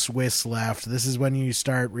in Swiss left. This is when you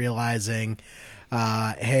start realizing,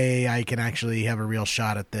 hey, I can actually have a real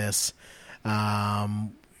shot at this.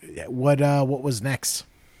 What was next?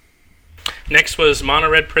 Next was Mono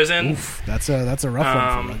Red Prison. Oof, that's a rough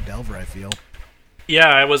one for Rug Delver, I feel. Yeah,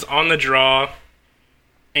 I was on the draw,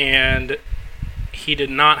 and he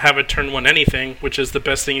did not have a turn 1 anything, which is the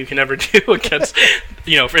best thing you can ever do against,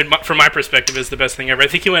 from my perspective, is the best thing ever. I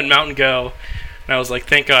think he went Mountain Go, and I was like,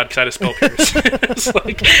 thank God, because I had a Spell Pierce. It's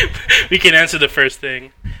like, we can answer the first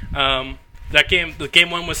thing. The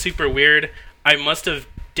game 1 was super weird. I must have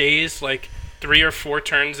dazed 3 or 4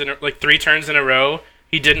 turns, 3 turns in a row.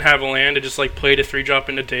 He didn't have a land. I just played a 3-drop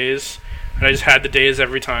into daze, and I just had the daze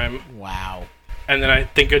every time. Wow. And then I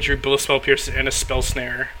think I drew both Spell Pierce and a Spell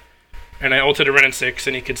Snare. And I ulted a Renin 6,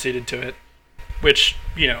 and he conceded to it. Which,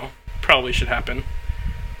 probably should happen.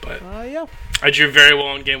 But yeah. I drew very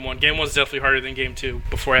well in Game 1. Game 1's definitely harder than Game 2,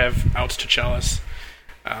 before I have outs to Chalice.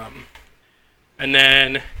 And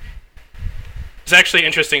then it's actually an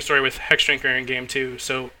interesting story with Hexdrinker in Game 2.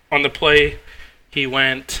 So on the play, he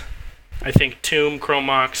went, I think, Tomb,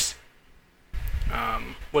 Chromox,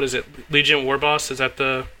 what is it, Legion Warboss? Is that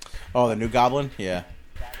the... Oh, the new Goblin? Yeah.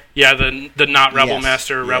 Yeah, the not Rebel Yes,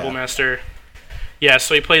 Master, yeah. Rebel Master. Yeah,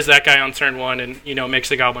 so he plays that guy on turn 1 and, makes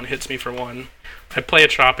the Goblin, hits me for 1. I play a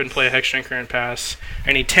Trop and play a Hexdrinker and pass.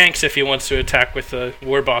 And he tanks if he wants to attack with the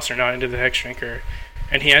Warboss or not into the Hexdrinker.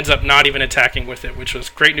 And he ends up not even attacking with it, which was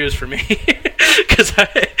great news for me. Because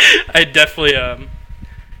I definitely,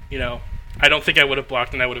 I don't think I would have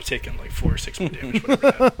blocked, and I would have taken 4 or 6 more damage,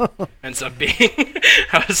 whatever that ends up being.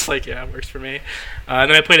 I was like, yeah, it works for me.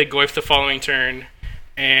 And then I played a Goyf the following turn,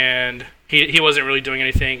 and he wasn't really doing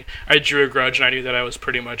anything. I drew a Grudge, and I knew that I was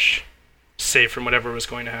pretty much safe from whatever was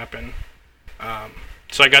going to happen.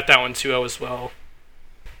 So I got that one 2-0 as well.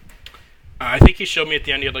 I think he showed me at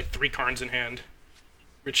the end he had 3 Karns in hand,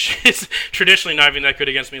 which is traditionally not even that good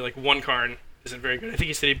against me. 1 Karn isn't very good. I think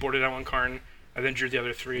he said he boarded out 1 Karn. I then drew the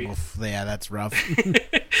other 3. Oof, yeah, that's rough.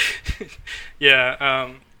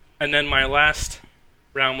 Yeah, and then my last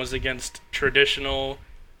round was against traditional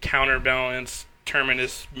Counterbalance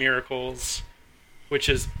Terminus Miracles, which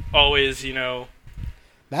is always,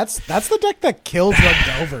 That's the deck that killed Rug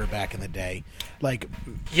Delver back in the day.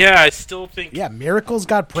 Yeah, I still think... Yeah, Miracles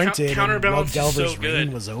got printed, and Rug Counterbalance is Delver's so reign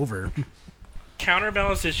good. was over.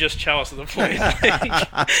 Counterbalance is just Chalice of the Void.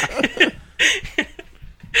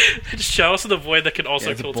 It's Chalice of the Void that can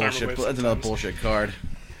also kill Tarmogoyf. That's another bullshit card.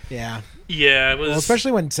 Yeah. Yeah, it was... Well,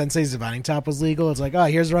 especially when Sensei's Divining Top was legal, it's like, oh,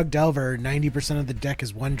 here's Rug Delver, 90% of the deck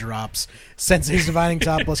is 1-drops. Sensei's Divining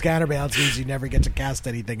Top plus Counterbalance means you never get to cast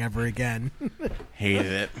anything ever again. Hated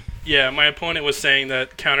it. Yeah, my opponent was saying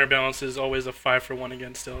that Counterbalance is always a 5-for-1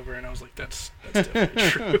 against Delver, and I was like, that's definitely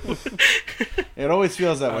true. It always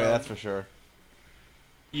feels that way, that's for sure.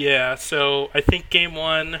 Yeah, so I think Game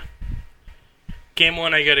 1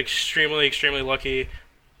 I got extremely, extremely lucky.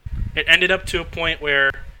 It ended up to a point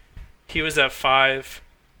where he was at 5.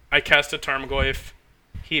 I cast a Tarmogoyf.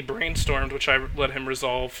 He brainstormed, which I let him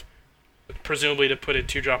resolve, presumably to put a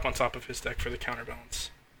 2-drop on top of his deck for the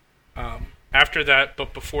Counterbalance. After that,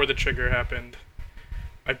 but before the trigger happened,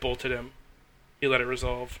 I bolted him. He let it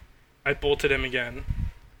resolve. I bolted him again.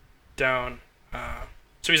 Down.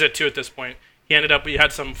 So he's at 2 at this point. He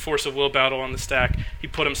had some Force of Will battle on the stack. He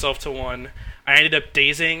put himself to 1. I ended up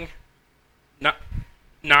dazing, not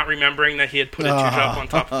remembering that he had put a 2-drop on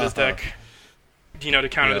top of his deck, to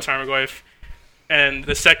counter the Tarmogoyf. And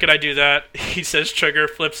the second I do that, he says trigger,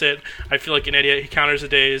 flips it. I feel like an idiot. He counters the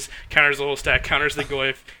days, counters the whole stack, counters the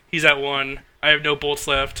goif. He's at 1. I have no bolts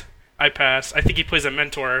left. I pass. I think he plays a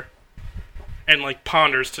mentor and like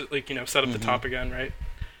ponders to set up the top again, right?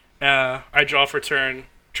 I draw for turn,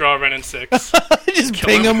 draw Ren and 6. Just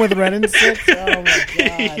ping him with Ren and 6? Oh my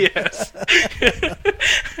god. Yes.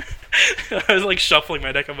 I was like shuffling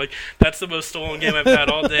my deck. I'm like, that's the most stolen game I've had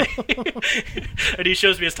all day. And he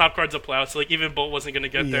shows me his top card's a plow, so like even Bolt wasn't going to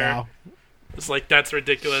get there. It's like, that's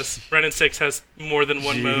ridiculous. Ren and 6 has more than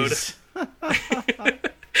one mode.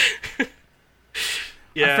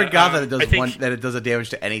 Yeah, I forgot that it does that it does a damage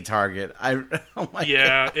to any target. Oh my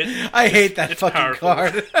god. I hate that fucking powerful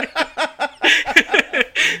card.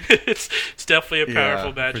 It's definitely a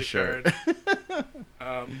powerful magic card.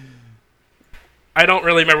 I don't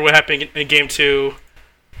really remember what happened in game 2.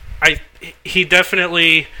 He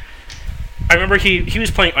definitely. I remember he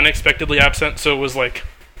was playing unexpectedly absent, so it was like,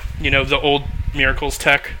 the old Miracles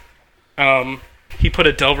tech. He put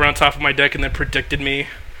a Delver on top of my deck and then predicted me.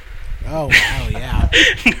 Oh wow, yeah.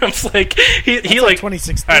 I was like, he like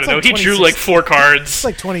 2016. I don't know. He drew like 4 cards. It's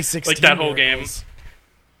like 2016. Like that whole game.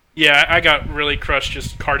 Yeah, I got really crushed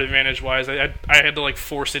just card advantage wise. I had to like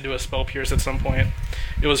force into a Spell Pierce at some point.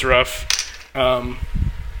 It was rough. So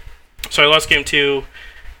I lost game 2.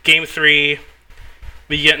 Game 3,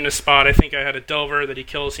 we get in a spot. I think I had a Delver that he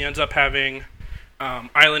kills. He ends up having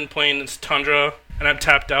Island Plains Tundra, and I'm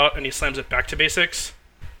tapped out, and he slams it back to basics.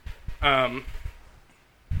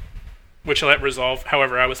 Which I let resolve.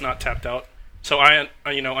 However, I was not tapped out. So I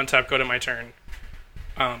untap, go to my turn.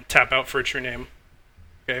 Tap out for a true name.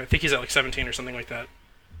 Okay, I think he's at like 17 or something like that.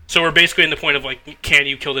 So we're basically in the point of like, can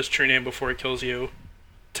you kill this true name before it kills you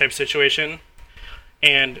type situation.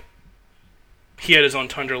 And he had his own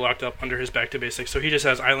Tundra locked up under his back to basics. So he just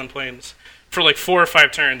has Island Plains. For like 4 or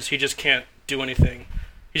 5 turns, he just can't do anything.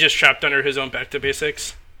 He's just trapped under his own back to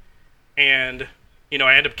basics. And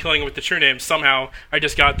I end up killing him with the true name. Somehow, I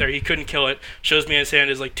just got there. He couldn't kill it. Shows me in his hand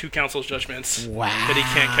is like 2 Council's Judgments that he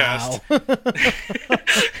can't cast.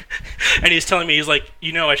 And he's telling me, he's like,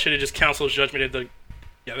 I should have just Council's Judgmented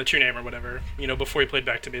the true name or whatever, before he played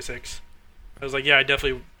back to basics. I was like, yeah, I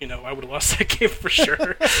definitely, I would have lost that game for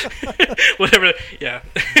sure. Whatever. Yeah.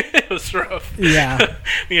 It was rough. Yeah.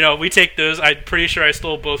 We take those. I'm pretty sure I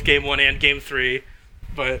stole both game 1 and game 3.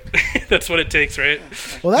 But that's what it takes, right?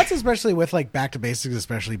 Well, that's especially with like back to basics,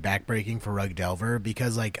 especially backbreaking for Rug Delver,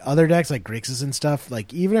 because like other decks like Grixis and stuff,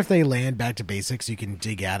 like even if they land back to basics, you can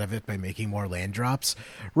dig out of it by making more land drops.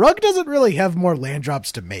 Rug doesn't really have more land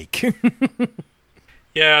drops to make.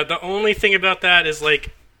 Yeah, the only thing about that is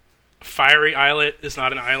like Fiery Islet is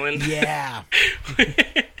not an island. Yeah.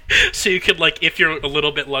 So you could like, if you're a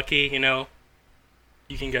little bit lucky,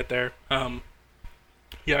 you can get there.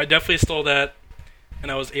 Yeah, I definitely stole that. And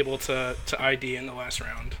I was able to ID in the last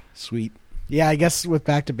round. Sweet. Yeah, I guess with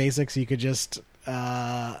back to basics, you could just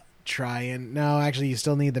try and... No, actually, you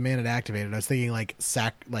still need the mana to activate it. I was thinking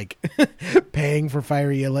paying for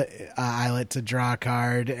Fiery Islet to draw a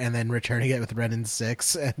card and then returning it with Ren and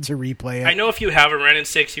 6 and to replay it. I know if you have a Ren and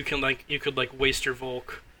 6, you could waste your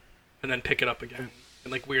Volk and then pick it up again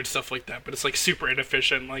and like weird stuff like that. But it's like super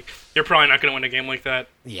inefficient. Like you're probably not going to win a game like that.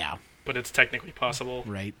 Yeah, but it's technically possible.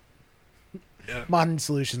 Right. Yeah. Modern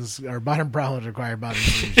solutions or modern problems require modern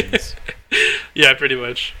solutions. Yeah, pretty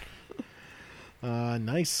much.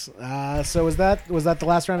 Nice. So was that the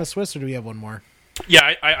last round of Swiss, or do we have one more?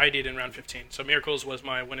 Yeah, I did in round 15. So Miracles was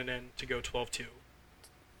my winning in to go 12-2,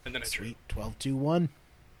 and then I drew. Sweet, 12-2-1.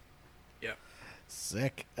 Yeah.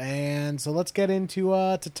 Sick. And so let's get into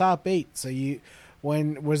to top 8. So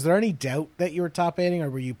was there any doubt that you were top 8ing,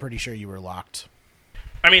 or were you pretty sure you were locked?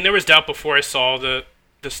 I mean, there was doubt before I saw the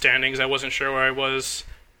standings. I wasn't sure where I was.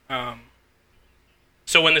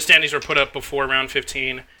 So when the standings were put up before round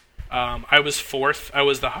 15, I was 4th. I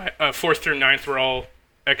was the 4th through 9th were all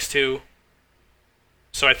X2.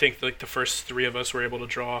 So I think like the first 3 of us were able to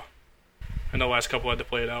draw, and the last couple had to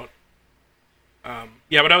play it out.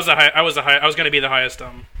 Yeah, but I was going to be the highest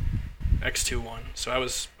X2 one. So I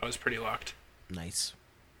was pretty locked. Nice.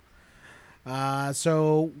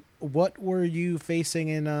 So what were you facing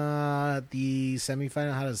in the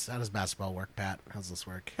semifinal? How does basketball work, Pat? How's this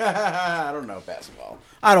work? I don't know basketball.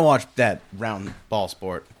 I don't watch that round ball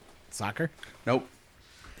sport. Soccer? Nope.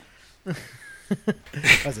 Was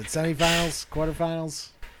it semifinals, quarterfinals?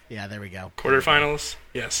 Yeah, there we go. Quarterfinals?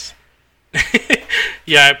 Yes.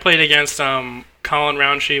 Yeah, I played against Colin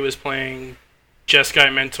Roundtree was playing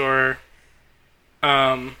Jeskai Mentor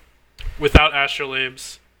without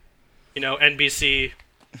Astrolabes. NBC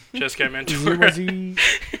Jeskai Mentor.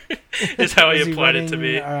 is how he Is applied it to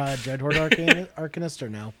running, me. Dreadhorde Arcanist or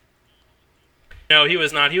no? No, he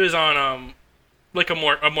was not. He was on like a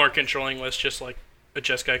more controlling list, just like a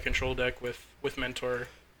Jeskai control deck with Mentor.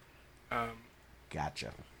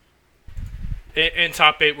 Gotcha. In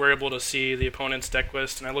top 8, we're able to see the opponent's deck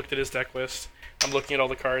list, and I looked at his deck list. I'm looking at all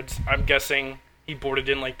the cards. I'm guessing he boarded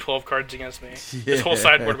in like 12 cards against me. His whole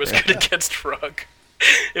sideboard was good against Rug.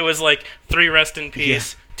 It was like 3 Rest in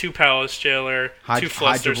Peace, 2 Palace Jailer, 2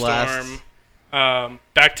 Flusterstorm,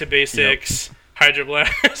 back to basics, Hydro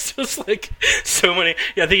Blast. It was like so many.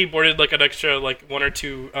 Yeah, I think he boarded like an extra like 1 or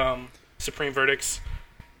 2 Supreme Verdicts.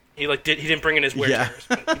 He didn't bring in his wear tears,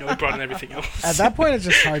 but he brought in everything else. At that point, it's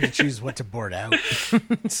just hard to choose what to board out.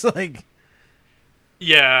 It's like,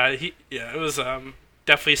 it was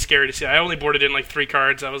definitely scary to see. I only boarded in like 3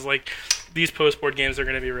 cards. I was like, these post board games are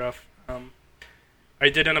going to be rough. I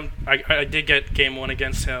did get game 1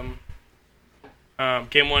 against him.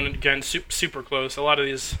 Game 1 again, super close. A lot of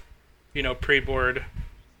these, pre-board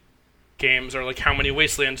games are like, how many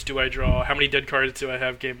wastelands do I draw? How many dead cards do I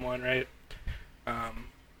have? Game 1, right?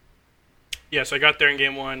 So I got there in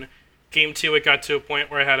game 1. Game 2, it got to a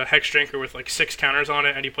point where I had a Hex Drinker with like 6 counters on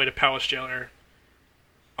it, and he played a Palace Jailer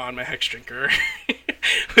on my Hex Drinker,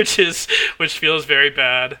 which feels very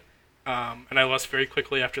bad. And I lost very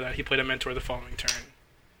quickly after that. He played a Mentor the following turn.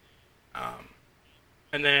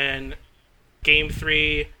 And then game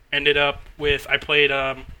 3 ended up with, I played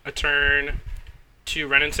a turn to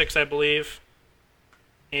Ren and 6, I believe,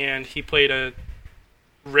 and he played a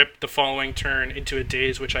Rip the following turn into a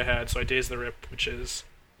Daze, which I had, so I dazed the Rip, which is,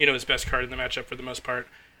 his best card in the matchup for the most part.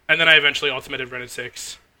 And then I eventually ultimated Ren and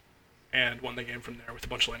 6 and won the game from there with a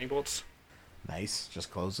bunch of lightning bolts. nice.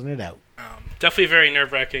 Just closing it out. Definitely very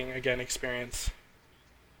nerve-wracking, again, experience.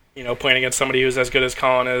 Playing against somebody who's as good as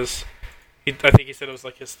Colin is. I think he said it was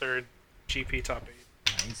like his 3rd GP top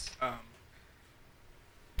 8. Nice.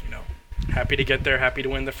 Happy to get there, happy to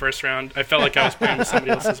win the first round. I felt like I was playing with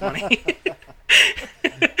somebody else's money.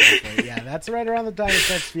 Yeah, that's right around the time it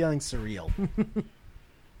starts feeling surreal.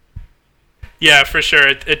 Yeah, for sure.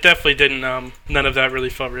 It definitely didn't. None of that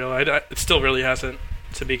really felt real. It still really hasn't,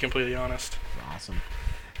 to be completely honest. Awesome.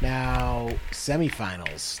 Now,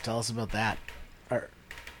 semifinals. Tell us about that.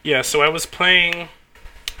 Yeah, so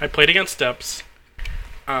I played against Depths.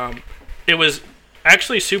 It was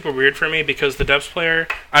actually super weird for me because the Depths player,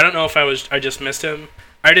 I don't know if I just missed him.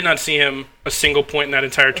 I did not see him a single point in that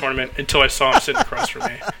entire tournament until I saw him sitting across from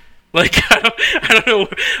me. Like, I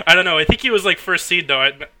don't know. I think he was like first seed though.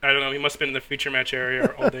 I don't know. He must have been in the feature match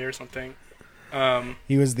area all day or something.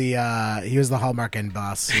 He was the Hallmark end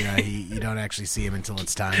boss. You don't actually see him until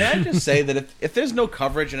it's time. Can I just say that if there's no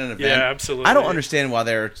coverage in an event, Yeah, absolutely. I don't understand why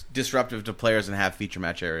they're disruptive to players and have feature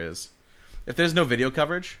match areas. If there's no video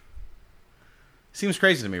coverage, seems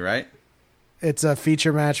crazy to me, right? It's a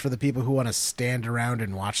feature match for the people who want to stand around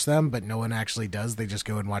and watch them, but no one actually does. They just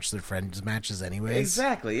go and watch their friends' matches anyways.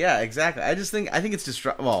 Exactly. Yeah. Exactly. I think it's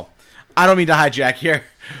disruptive. Well, I don't mean to hijack here,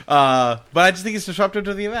 but I just think it's disruptive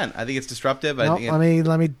to the event. I think it's disruptive. No,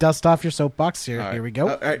 let me dust off your soapbox here. Right. Here we go.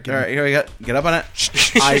 All right. Here we go. Get up on it.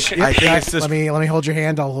 I think it's just. Let me hold your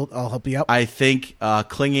hand. I'll help you up. I think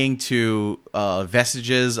clinging to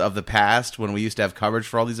vestiges of the past when we used to have coverage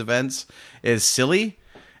for all these events is silly.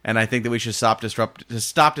 And I think that we should stop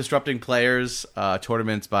disrupting players'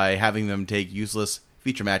 tournaments by having them take useless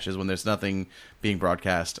feature matches when there's nothing being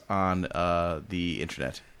broadcast on the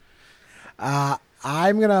internet.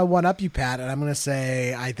 I'm going to one-up you, Pat, and I'm going to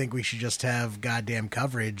say I think we should just have goddamn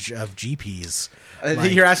coverage of GPs. I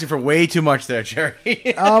think you're asking for way too much there, Jerry.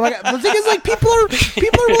 Oh my god! The thing is, like, people are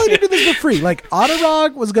willing to do this for free. Like,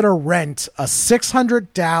 Otterog was gonna rent a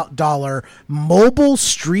 $600 mobile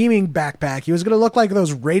streaming backpack. He was gonna look like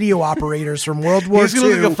those radio operators from World War II. He's gonna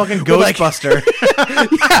look like a fucking Ghostbuster.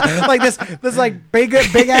 Yeah, like this like big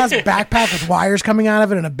ass backpack with wires coming out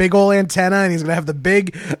of it and a big old antenna, and he's gonna have the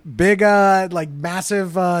big like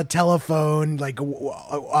massive telephone, like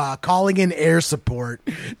calling in air support,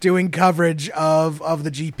 doing coverage of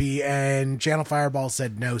the GP, and Channel Fireball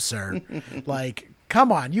said no, sir. Like,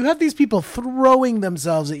 come on, you have these people throwing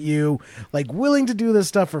themselves at you, like willing to do this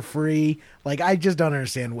stuff for free. Like, I just don't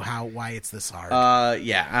understand why it's this hard.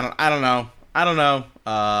 Yeah, I don't know.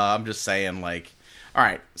 I'm just saying, like, all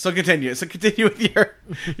right. So continue with your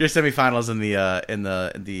semifinals in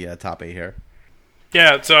the top 8 here.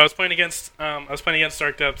 Yeah, so I was playing against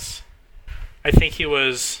Dark Depths. I think he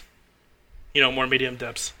was, more medium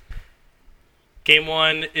depths. Game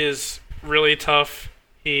 1 is really tough.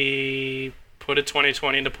 He put a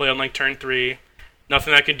 20/20 into play on like turn 3.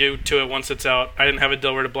 Nothing I could do to it once it's out. I didn't have a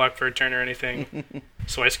Dilbert to block for a turn or anything,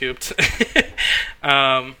 so I scooped.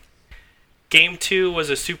 Game 2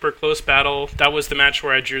 was a super close battle. That was the match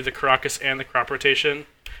where I drew the Caracas and the crop rotation.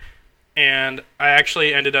 And I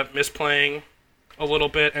actually ended up misplaying a little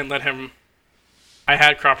bit and let him... I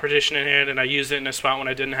had crop rotation in hand, and I used it in a spot when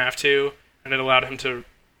I didn't have to, and it allowed him to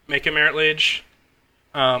make a Merit Lage.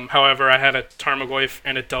 However, I had a Tarmogoyf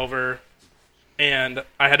and a Delver, and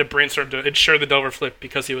I had to brainstorm to ensure the Delver flip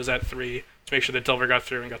because he was at 3, to make sure the Delver got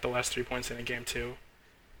through and got the last 3 points in Game 2.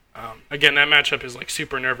 Again, that matchup is like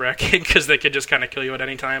super nerve-wracking because they could just kind of kill you at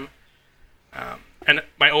any time. And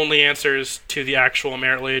my only answers to the actual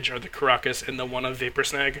Merit Lage are the Caracas and the one of Vapor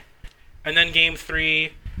Snag. And then Game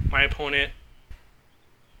 3, my opponent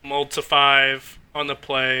mulled to 5 on the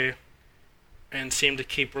play and seemed to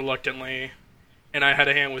keep reluctantly. And I had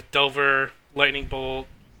a hand with Delver, Lightning Bolt,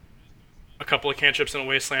 a couple of cantrips in a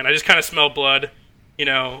Wasteland. I just kind of smelled blood,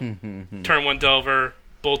 turn 1 Delver,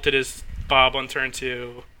 bolted his Bob on turn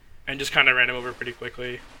 2, and just kind of ran him over pretty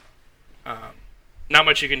quickly. Not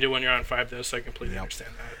much you can do when you're on 5, though, so I completely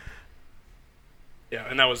understand that. Yeah,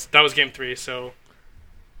 and that was Game 3, so...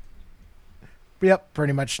 Yep,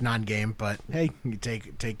 pretty much non-game, but hey, you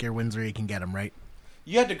take your wins where you can get them, right?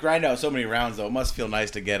 You had to grind out so many rounds, though. It must feel nice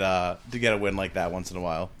to get a win like that once in a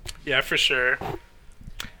while. Yeah, for sure.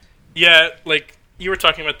 Yeah, like, you were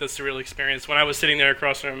talking about the surreal experience. When I was sitting there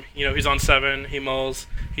across from him, he's on 7, he mulls.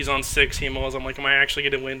 He's on 6, he mulls. I'm like, am I actually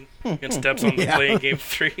going to win against Steps on the play in Game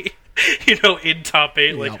 3? In top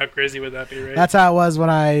 8, like, how crazy would that be, right? That's how it was when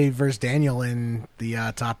I versed Daniel in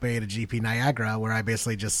the top 8 of GP Niagara, where I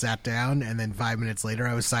basically just sat down, and then 5 minutes later,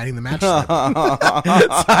 I was signing the match slip. So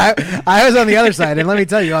I was on the other side, and let me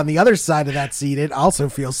tell you, on the other side of that seat, it also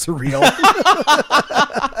feels surreal.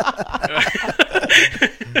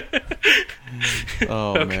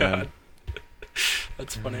 Oh, man. God.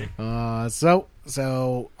 That's funny.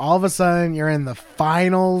 So all of a sudden, you're in the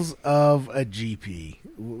finals of a GP.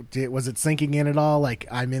 Was it sinking in at all? Like,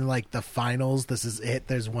 I'm in, like, the finals. This is it.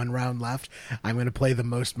 There's 1 round left. I'm going to play the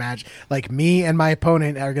most magic. Like, me and my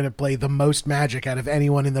opponent are going to play the most magic out of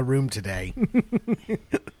anyone in the room today.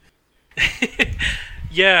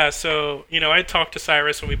 Yeah, so, I talked to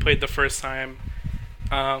Cyrus when we played the first time.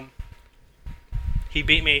 He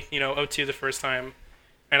beat me, 0-2 the first time.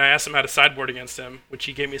 And I asked him how to sideboard against him, which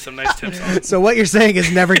he gave me some nice tips on. So what you're saying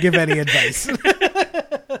is never give any advice.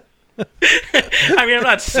 I mean, I'm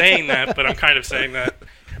not saying that, but I'm kind of saying that.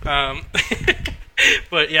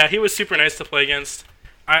 But yeah, he was super nice to play against.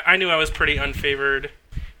 I knew I was pretty unfavored,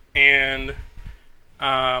 and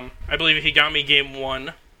I believe he got me Game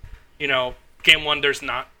 1. Game 1, there's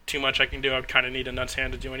not too much I can do. I would kind of need a nuts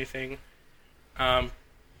hand to do anything.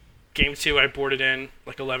 Game 2, I boarded in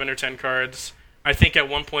like 11 or 10 cards. I think at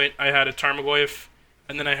one point I had a Tarmogoyf,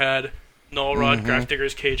 and then I had Null Rod, Graph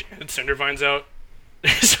Digger's Cage, and Cindervines out.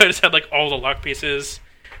 So I just had like all the luck pieces,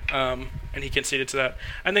 and he conceded to that.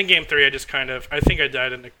 And then Game 3, I think I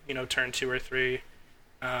died in turn 2 or 3.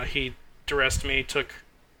 He duressed me, took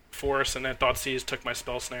Force, and then Thoughtseize took my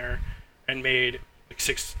Spell Snare, and made like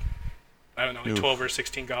 12 or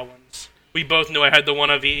 16 goblins. We both knew I had the 1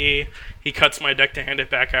 of EE. He cuts my deck to hand it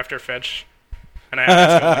back after fetch. And I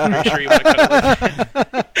asked him, are you sure you want to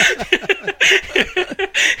cut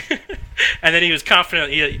it? And then he was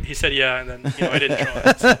confident. He said, yeah, and then I didn't draw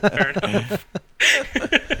it. So fair enough.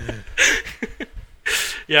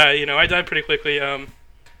 Yeah, I died pretty quickly. I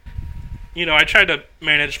tried to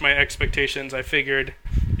manage my expectations. I figured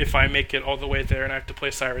if I make it all the way there and I have to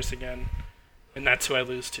play Cyrus again, and that's who I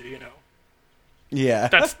lose to, Yeah,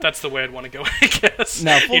 that's the way I'd want to go, I guess.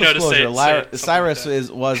 Now, full disclosure, Cyrus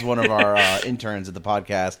was one of our interns at the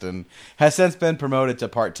podcast and has since been promoted to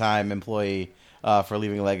part-time employee for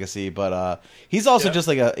Leaving Legacy. But he's also just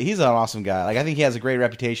like he's an awesome guy. Like, I think he has a great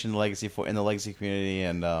reputation in the Legacy community,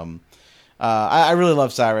 and I really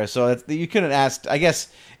love Cyrus. So you couldn't ask. I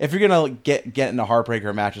guess if you're gonna get in a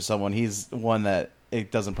heartbreaker match with someone, he's one that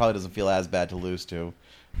it probably doesn't feel as bad to lose to,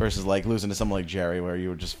 versus like losing to someone like Jerry, where you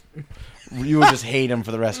would just hate him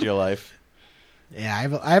for the rest of your life. Yeah,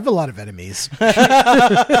 I have a lot of enemies.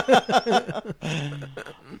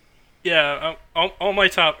 Yeah, all my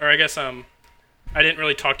top, or I guess I didn't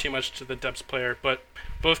really talk too much to the Depths player, but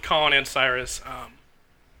both Colin and Cyrus,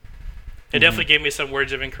 they definitely gave me some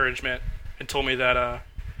words of encouragement and told me that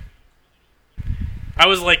I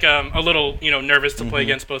was like a little nervous to play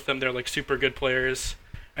against both of them. They're like super good players,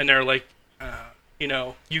 and they're like.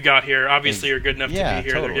 You got here. Obviously, you're good enough to be here.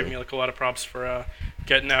 Totally. They're giving me like a lot of props for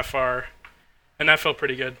getting that far, and that felt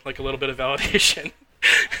pretty good. Like a little bit of validation.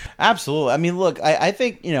 Absolutely. I mean, look, I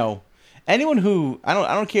think anyone who I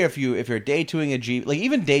don't care if you're day twoing a GP, like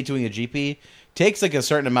even day twoing a GP takes like a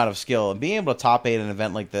certain amount of skill, and being able to top 8 an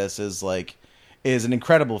event like this is like is an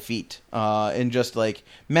incredible feat in just like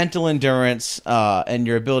mental endurance and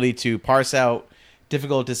your ability to parse out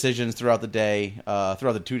difficult decisions throughout the day,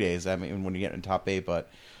 throughout the 2 days. I mean, when you get in top 8, but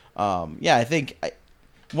I think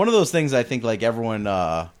one of those things I think like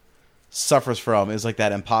everyone suffers from is like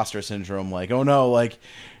that imposter syndrome. Like, oh no, like,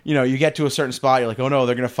 you know, you get to a certain spot, you're like, oh no,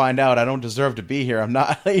 they're gonna find out I don't deserve to be here. I'm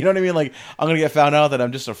not, you know what I mean? Like, I'm gonna get found out that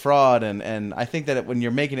I'm just a fraud. And I think that when you're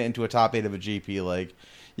making it into a top 8 of a GP, like,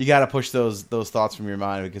 you got to push those thoughts from your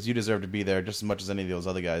mind because you deserve to be there just as much as any of those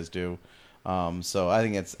other guys do. So I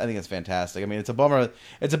think it's fantastic. I mean, it's a bummer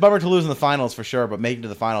to lose in the finals for sure, but making it to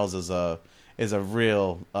the finals is a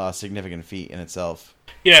real significant feat in itself.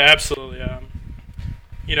 Yeah, absolutely.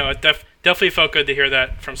 You know, it definitely felt good to hear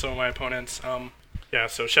that from some of my opponents. Yeah,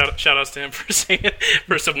 so shout outs to him for saying it,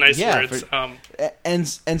 for some nice words.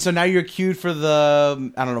 And so now you're queued for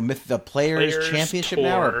the the Players Championship Tour.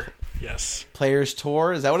 now. Or Yes. Players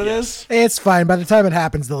Tour, is that what it is? It's fine. By the time it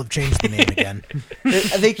happens, they'll have changed the name again.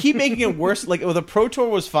 They keep making it worse. Like, the Pro Tour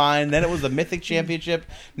was fine, then it was the Mythic Championship.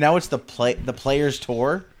 Now it's the Players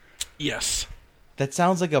Tour. Yes. That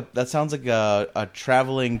sounds like a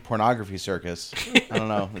traveling pornography circus. I don't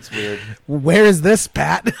know. It's weird. Where is this,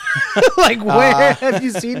 Pat? Like, where have you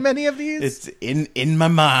seen many of these? It's in my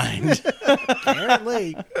mind.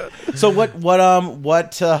 Apparently. So what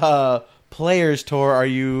Players Tour are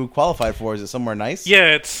you qualified for? Is it somewhere nice?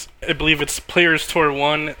 Yeah, I believe it's Players Tour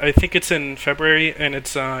 1. I think it's in February, and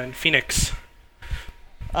it's in Phoenix.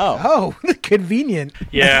 Oh, convenient.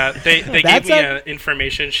 Yeah, they gave me an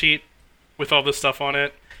information sheet with all this stuff on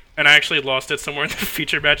it, and I actually lost it somewhere in the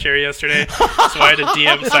feature match area yesterday, so I had to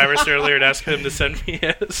DM Cyrus earlier to ask him to send me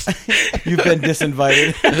his. You've been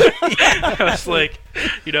disinvited. I was like,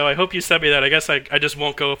 I hope you send me that. I guess I just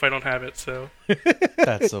won't go if I don't have it, so.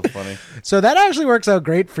 That's so funny. So that actually works out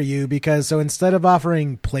great for you because instead of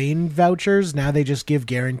offering plain vouchers, now they just give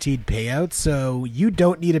guaranteed payouts, so you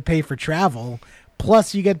don't need to pay for travel,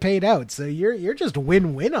 plus you get paid out. So you're just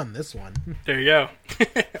win-win on this one. There you go.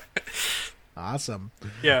 Awesome.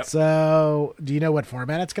 Yeah. So, do you know what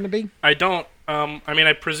format it's going to be? I don't. I mean,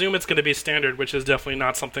 I presume it's going to be standard, which is definitely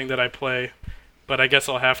not something that I play, but I guess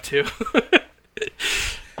I'll have to.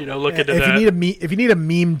 Look into that. If you need a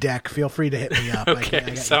meme deck, feel free to hit me up.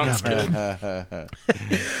 Okay, sounds good.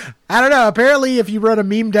 I don't know. Apparently, if you wrote a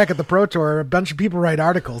meme deck at the Pro Tour, a bunch of people write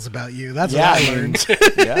articles about you. That's what I learned.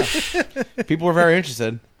 Yeah. People were very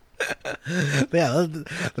interested. Yeah,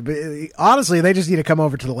 honestly, they just need to come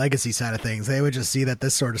over to the legacy side of things. They would just see that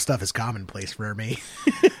this sort of stuff is commonplace for me.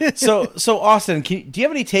 So Austin, do you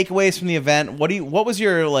have any takeaways from the event? What was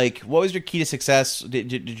your key to success?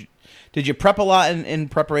 Did you prep a lot in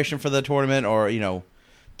preparation for the tournament, or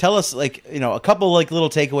tell us a couple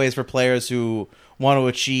little takeaways for players who want to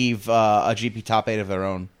achieve a GP top 8 of their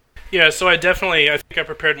own? Yeah, so I think I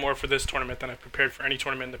prepared more for this tournament than I prepared for any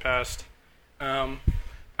tournament in the past.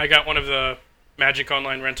 I got one of the Magic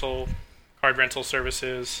Online card rental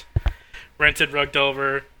services, rented Rug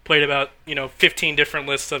Delver, played about 15 different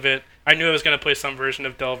lists of it. I knew I was going to play some version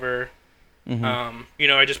of Delver. Mm-hmm.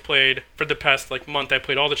 I just played for the past month. I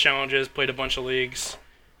played all the challenges, played a bunch of leagues.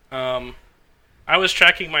 I was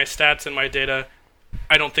tracking my stats and my data.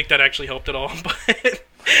 I don't think that actually helped at all, but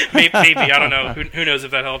maybe I don't know. Who knows if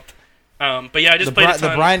that helped? But yeah, I just played a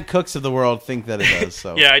ton. The Brian Cooks of the world think that it does.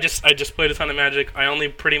 So yeah, I just played a ton of Magic. I only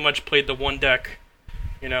pretty much played the one deck,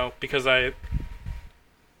 because I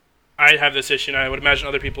have this issue, and I would imagine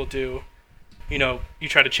other people do. You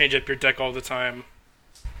try to change up your deck all the time.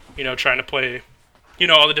 Trying to play,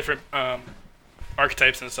 all the different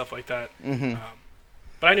archetypes and stuff like that. Mm-hmm.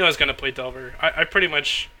 But I knew I was going to play Delver. I pretty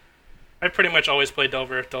much always play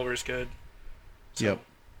Delver if Delver's good. So. Yep.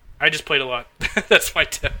 I just played a lot. That's my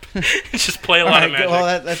tip. Just play a lot of Magic. Well,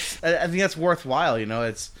 I think that's worthwhile.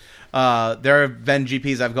 It's there have been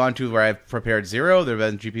GPs I've gone to where I've prepared 0. There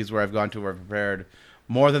have been GPs where I've gone to where I've prepared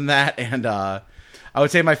more than that, and I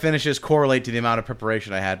would say my finishes correlate to the amount of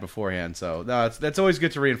preparation I had beforehand. So no, that's always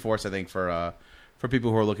good to reinforce. I think for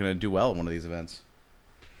people who are looking to do well at one of these events.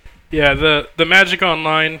 Yeah, the Magic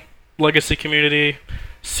Online Legacy community,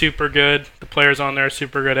 super good. The players on there are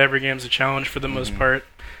super good. Every game's a challenge for the most part.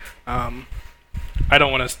 I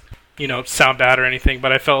don't want to, sound bad or anything,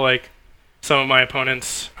 but I felt like some of my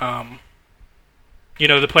opponents,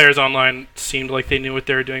 the players online seemed like they knew what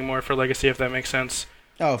they were doing more for Legacy, if that makes sense.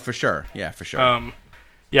 Oh, for sure. Yeah, for sure.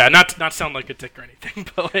 Yeah, not sound like a dick or anything,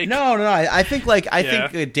 but no. I think think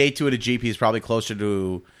a day 2 at a GP is probably closer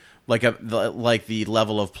to the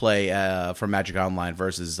level of play for Magic Online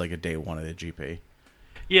versus a day 1 at a GP.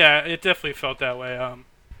 Yeah, it definitely felt that way. I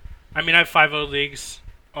have 5-0 leagues.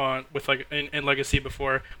 on with like in Legacy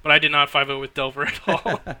before, but I did not 5-0 with Delver at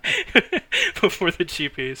all before the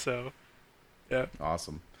GP. So yeah,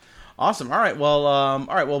 awesome. All right.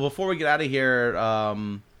 Well, before we get out of here,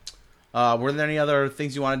 were there any other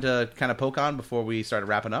things you wanted to kind of poke on before we started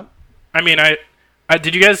wrapping up? I mean, I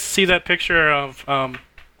did you guys see that picture of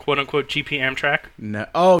quote unquote GP Amtrak? No.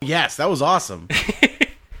 Oh yes, that was awesome.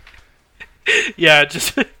 Yeah,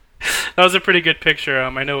 just that was a pretty good picture.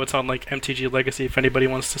 I know it's on like MTG Legacy if anybody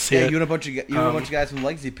wants to see it. You and a bunch of guys from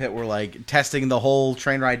Legacy Pit were like testing the whole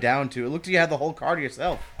train ride down to. It looked like you had the whole car to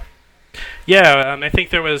yourself. Yeah, I think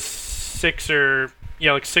there was six of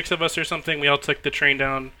us or something. We all took the train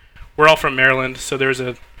down. We're all from Maryland, so there was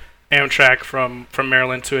a Amtrak from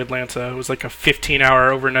Maryland to Atlanta. It was like a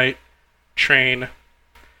 15-hour overnight train.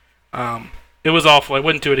 It was awful. I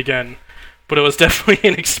wouldn't do it again, but it was definitely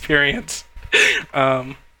an experience.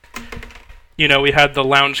 We had the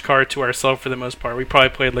lounge car to ourselves for the most part. We probably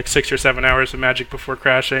played like 6 or 7 hours of Magic before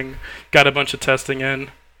crashing. Got a bunch of testing in.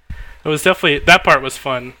 It was definitely, that part was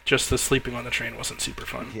fun. Just the sleeping on the train wasn't super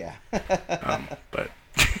fun. Yeah. But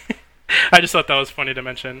I just thought that was funny to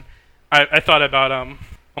mention. I thought about on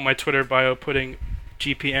my Twitter bio putting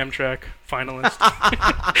GP Amtrak finalist.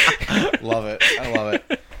 Love it. I love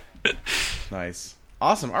it. Nice.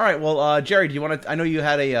 Awesome. All right. Well, Jerry, do you want to? I know you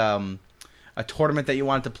had a tournament that you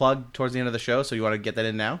wanted to plug towards the end of the show, so you want to get that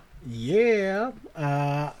in now? Yeah.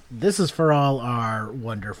 This is for all our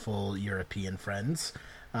wonderful European friends.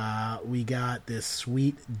 We got this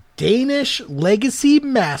sweet Danish Legacy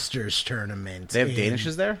Masters tournament. They have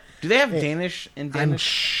Danishes there? Do they have Danish in Danish? I'm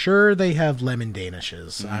sure they have lemon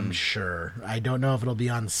Danishes. I'm sure. I don't know if it'll be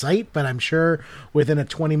on site, but I'm sure within a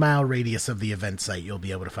 20-mile radius of the event site, you'll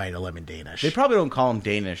be able to find a lemon Danish. They probably don't call them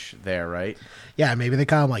Danish there, right? Yeah, maybe they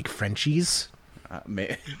call them like Frenchies.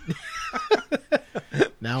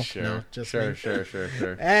 No, sure. No, just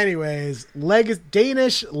Sure. Anyways,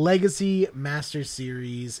 Danish Legacy Master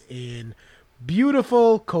Series in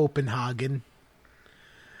beautiful Copenhagen.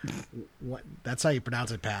 What? That's how you pronounce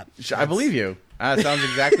it, Pat. I believe you. That sounds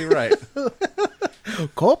exactly right.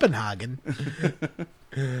 Copenhagen.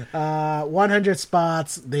 100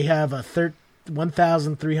 spots. They have a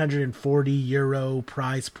 1,340 euro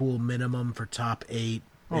prize pool minimum for top 8.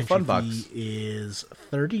 Oh, fun bucks is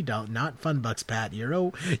 $30. Not fun bucks, Pat.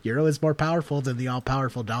 Euro is more powerful than the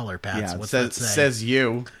all-powerful dollar, Pat. Yeah, so what's that say? Says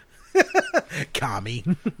you. Commie.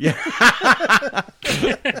 Yeah.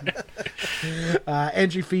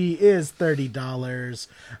 Entry fee is $30.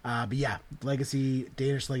 But yeah,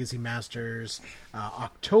 Danish Legacy Masters,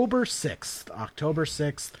 October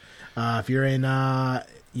 6th. If you're in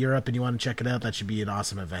Europe and you want to check it out, that should be an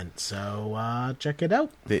awesome event. So check it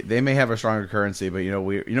out. They may have a stronger currency, but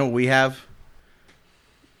we have,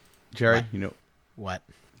 Jerry. What? What?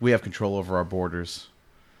 We have control over our borders.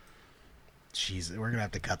 Jeez, we're gonna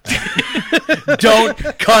have to cut that. Don't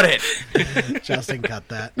cut it. Justin, cut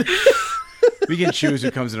that. We can choose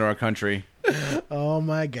who comes into our country. Oh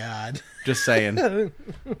my God. Just saying. The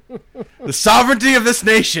sovereignty of this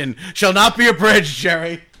nation shall not be abridged,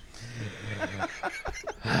 Jerry.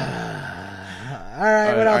 All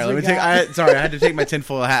right, what else? Sorry, I had to take my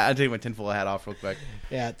tinfoil hat. I had to take my tinfoil hat off real quick.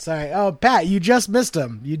 Yeah, sorry. Oh, Pat, you just missed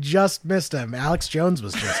him. Alex Jones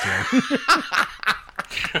was just here.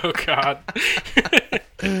 Oh God.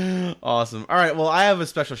 Awesome. All right. Well, I have a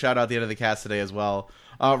special shout out at the end of the cast today as well.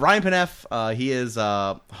 Ryan Paneff, he is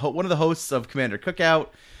one of the hosts of Commander Cookout.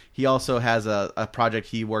 He also has a project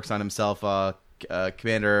he works on himself,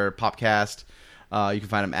 Commander Popcast. You can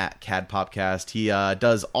find him at CAD Popcast. He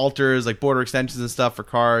does alters, like border extensions and stuff for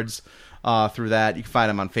cards through that. You can find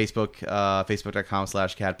him on Facebook,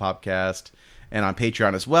 facebook.com/CAD Popcast, and on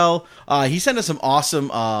Patreon as well. He sent us some awesome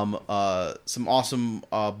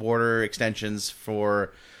border extensions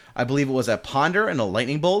for, I believe it was a Ponder and a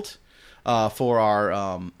Lightning Bolt for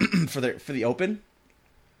our for the Open.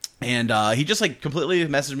 And he just like completely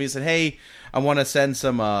messaged me and said, "Hey, I want to send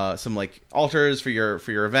some like alters for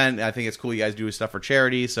your event. I think it's cool you guys do stuff for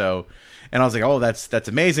charity." So, and I was like, "Oh, that's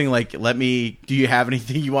amazing. Like, do you have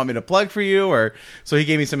anything you want me to plug for you?" Or so he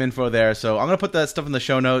gave me some info there. So I'm gonna put that stuff in the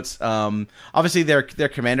show notes. Obviously they're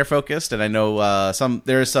commander focused, and I know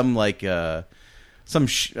there's some like what's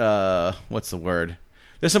the word?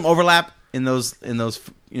 There's some overlap in those in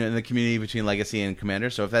the community between Legacy and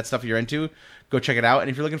Commander. So if that's stuff you're into, go check it out. And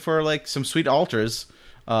if you're looking for like some sweet alters,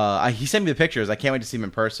 he sent me the pictures. I can't wait to see him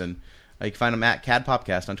in person. You can find him at CAD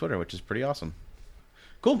Popcast on Twitter, which is pretty awesome.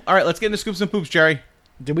 Cool. All right, let's get into Scoops and Poops, Jerry.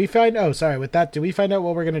 Did we find out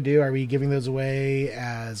what we're going to do? Are we giving those away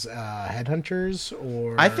as headhunters,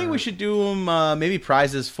 or? I think we should do them maybe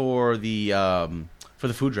prizes for the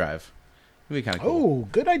food drive. It'd be kind of cool. Oh,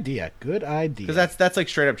 good idea. Good idea. Because that's like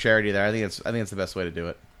straight up charity there. I think it's the best way to do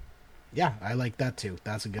it. Yeah, I like that too.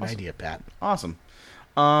 That's a good idea, Pat. Awesome.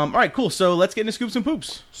 All right, cool. So let's get into scoops and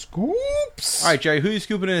poops. Scoops. All right, Jerry, who are you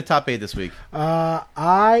scooping in the top 8 this week?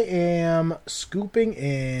 I am scooping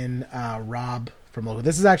in Rob from local.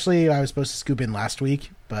 This is actually I was supposed to scoop in last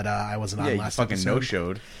week, but I wasn't on last fucking episode.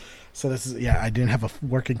 no-showed. So this is I didn't have a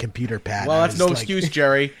working computer, Pat. Well, that's no excuse,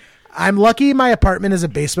 Jerry. I'm lucky my apartment is a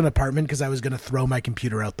basement apartment because I was going to throw my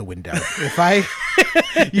computer out the window. If I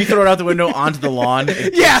You throw it out the window onto the lawn.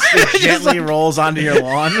 It gently rolls onto your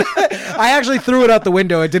lawn. I actually threw it out the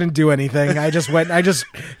window. It didn't do anything. I just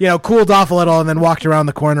cooled off a little and then walked around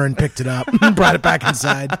the corner and picked it up and brought it back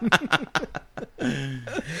inside.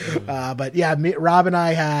 But yeah, Rob and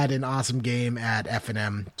I had an awesome game at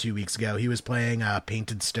F&M 2 weeks ago. He was playing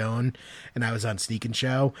Painted Stone and I was on Sneak and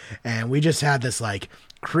Show, and we just had this like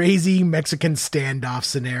crazy Mexican standoff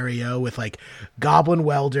scenario with like goblin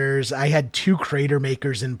welders. I had 2 crater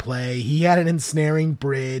makers in play. He had an ensnaring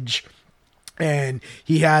bridge. And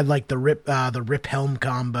he had like the rip helm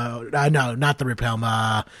combo. No, not the rip helm.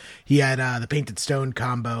 He had the painted stone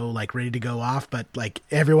combo like ready to go off, but like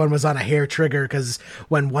everyone was on a hair trigger because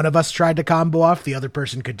when one of us tried to combo off, the other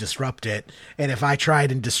person could disrupt it. And if I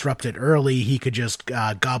tried and disrupt it early, he could just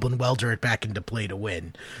goblin welder it back into play to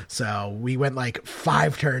win. So we went like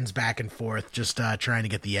 5 turns back and forth, just trying to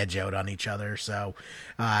get the edge out on each other. So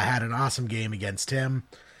I had an awesome game against him.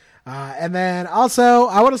 And then also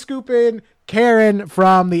I want to scoop in Karen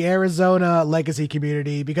from the Arizona Legacy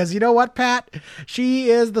community because you know what, Pat? She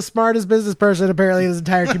is the smartest business person apparently in this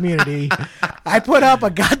entire community. I put up a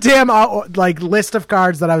goddamn list of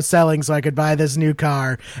cards that I was selling so I could buy this new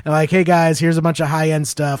car. And like, hey guys, here's a bunch of high-end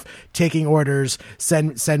stuff. Taking orders.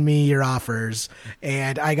 Send me your offers.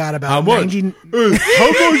 And I got about how much?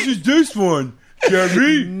 How much is this one?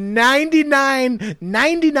 Jerry? 99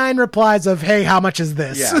 replies of, hey, how much is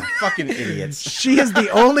this? Yeah, fucking idiots. She is the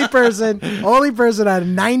only person out of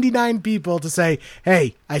 99 people to say,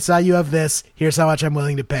 hey, I saw you have this. Here's how much I'm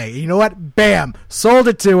willing to pay. You know what? Bam. Sold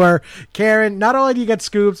it to her. Karen, not only do you get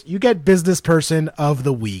scoops, you get business person of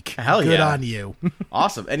the week. Hell yeah. Good on you.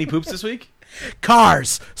 Awesome. Any poops this week?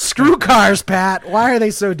 Cars. Screw cars, Pat. Why are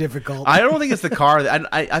they so difficult? I don't think it's the car.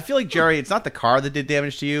 I feel like, Jerry, it's not the car that did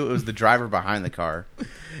damage to you. It was the driver behind the car.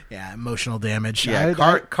 Yeah, emotional damage. Yeah,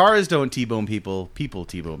 cars don't T-bone people. People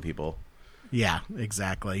T-bone people. Yeah,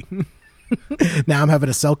 exactly. Now I'm having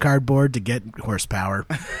to sell cardboard to get horsepower.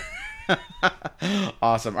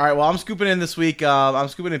 Awesome. All right, well, I'm scooping in this week. I'm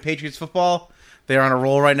scooping in Patriots football. They're on a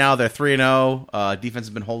roll right now. They're 3-0. Defense has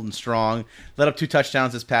been holding strong. Let up 2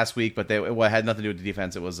 touchdowns this past week, but it had nothing to do with the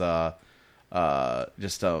defense. It was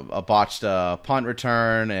just a botched punt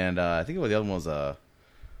return, and I think the other one was a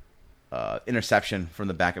interception from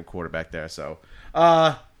the backup quarterback there. So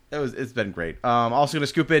it's been great. Also going to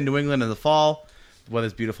scoop in New England in the fall. The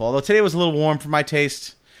weather's beautiful. Although today was a little warm for my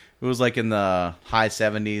taste. It was like in the high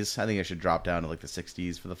 70s. I think it should drop down to like the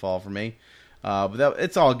 60s for the fall for me. But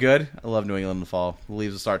it's all good. I love New England in the fall. The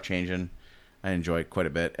leaves will start changing. I enjoy it quite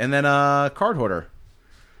a bit. And then card hoarder.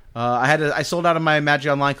 I sold out of my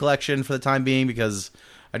Magic Online collection for the time being because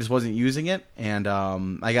I just wasn't using it. And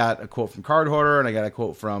I got a quote from Card Hoarder and I got a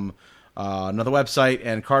quote from another website.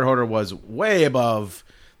 And Card Hoarder was way above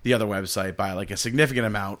the other website by like a significant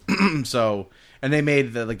amount. And they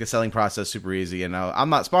made the selling process super easy. And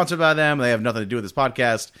I'm not sponsored by them. They have nothing to do with this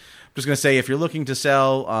podcast. I'm just going to say, if you're looking to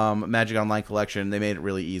sell Magic Online Collection, they made it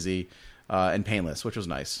really easy and painless, which was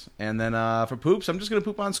nice. And then for poops, I'm just going to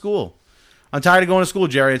poop on school. I'm tired of going to school,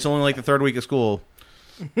 Jerry. It's only like the 3rd week of school.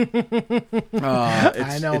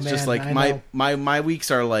 I know, it's man. just like my weeks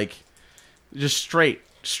are like just straight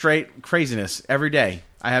craziness every day.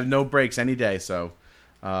 I have no breaks any day, so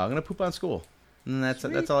I'm going to poop on school. And that's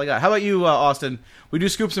all I got. How about you, Austin? We do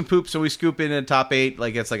scoops and poops, so we scoop in a top 8.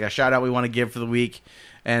 Like it's like a shout out we want to give for the week.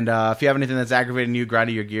 And if you have anything that's aggravating you,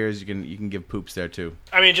 grinding your gears, you can give poops there too.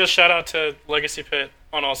 I mean, just shout out to Legacy Pit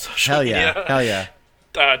on all social media. Hell yeah.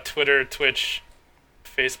 Twitter, Twitch,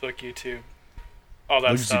 Facebook, YouTube, all that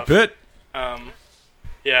Legacy stuff. Pit.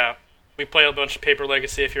 Yeah, we play a bunch of Paper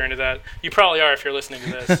Legacy. If you're into that, you probably are if you're listening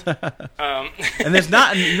to this. And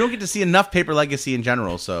you don't get to see enough Paper Legacy in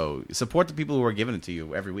general. So support the people who are giving it to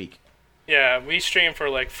you every week. Yeah, we stream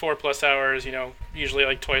for like 4+ hours. Usually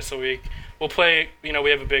like twice a week. We'll play. We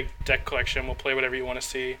have a big deck collection. We'll play whatever you want to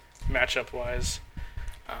see, matchup wise.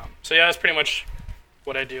 So yeah, that's pretty much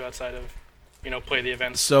what I do outside of play the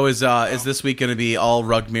events. So is this week going to be all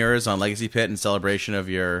rugged mirrors on Legacy Pit in celebration of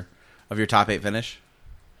your top 8 finish?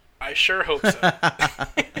 I sure hope so.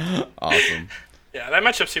 Awesome. Yeah, that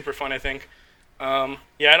matchup's super fun, I think.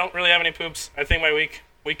 Yeah, I don't really have any poops. I think my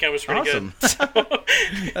weekend was pretty Awesome. good. So,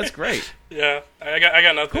 That's great. yeah, I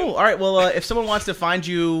got nothing. Cool. All right. Well, if someone wants to find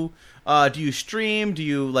you, do you stream? Do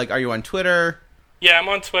you are you on Twitter? Yeah, I'm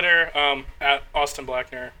on Twitter at Austin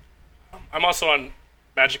Blackner. I'm also on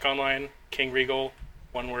Magic Online, King Regal,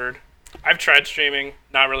 one word. I've tried streaming,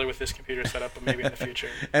 not really with this computer setup, but maybe in the future.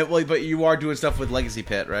 But you are doing stuff with Legacy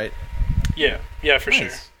Pit, right? Yeah, for sure.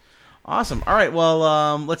 Awesome. All right.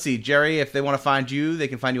 Well, let's see, Jerry. If they want to find you, they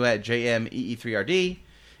can find you at JMEE3RD. You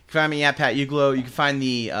can find me at Pat Uglow. You can find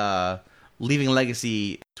the Leaving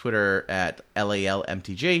Legacy Twitter at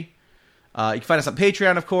LALMTG. You can find us on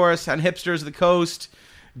Patreon, of course, on Hipsters of the Coast.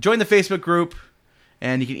 Join the Facebook group,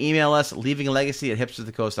 and you can email us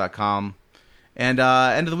leavinglegacy@hipstersofthecoast.com. And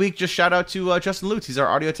end of the week, just shout out to Justin Lutz. He's our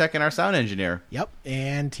audio tech and our sound engineer. Yep,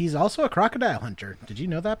 and he's also a crocodile hunter. Did you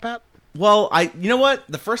know that, Pat? Well, you know what?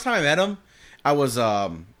 The first time I met him, I was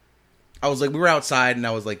like, we were outside, and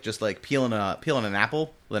I was like, just like peeling an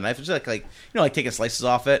apple with a knife, just like taking slices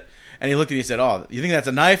off it. And he looked at me and said, "Oh, you think that's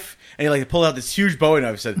a knife?" And he pulled out this huge Bowie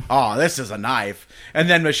knife. He said, "Oh, this is a knife." And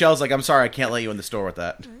then Michelle's like, "I'm sorry, I can't let you in the store with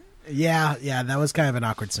that." Yeah, that was kind of an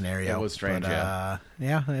awkward scenario. It was strange, but,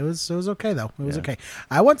 it was okay though. It was okay.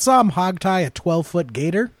 I once saw him hog tie a 12-foot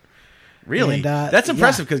gator. Really? And, that's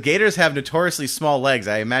impressive because gators have notoriously small legs.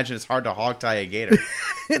 I imagine it's hard to hog tie a gator.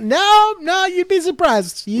 No, you'd be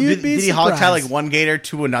surprised. Did he hog tie one gator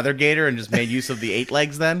to another gator and just made use of the 8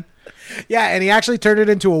 legs then? Yeah, and he actually turned it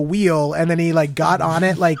into a wheel, and then he got on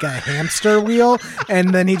it like a hamster wheel,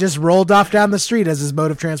 and then he just rolled off down the street as his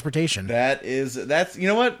mode of transportation. That's you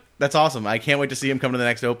know what? That's awesome. I can't wait to see him come to the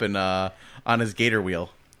next Open on his gator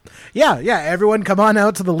wheel. Yeah. Everyone come on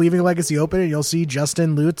out to the Leaving Legacy Open, and you'll see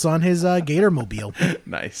Justin Lutz on his gator mobile.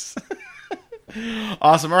 Nice.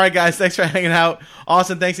 Awesome. All right, guys. Thanks for hanging out.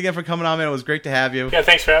 Austin, thanks again for coming on, man. It was great to have you. Yeah,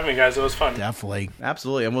 thanks for having me, guys. It was fun. Definitely.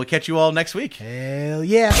 Absolutely. And we'll catch you all next week. Hell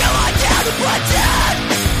yeah. Come on down the blood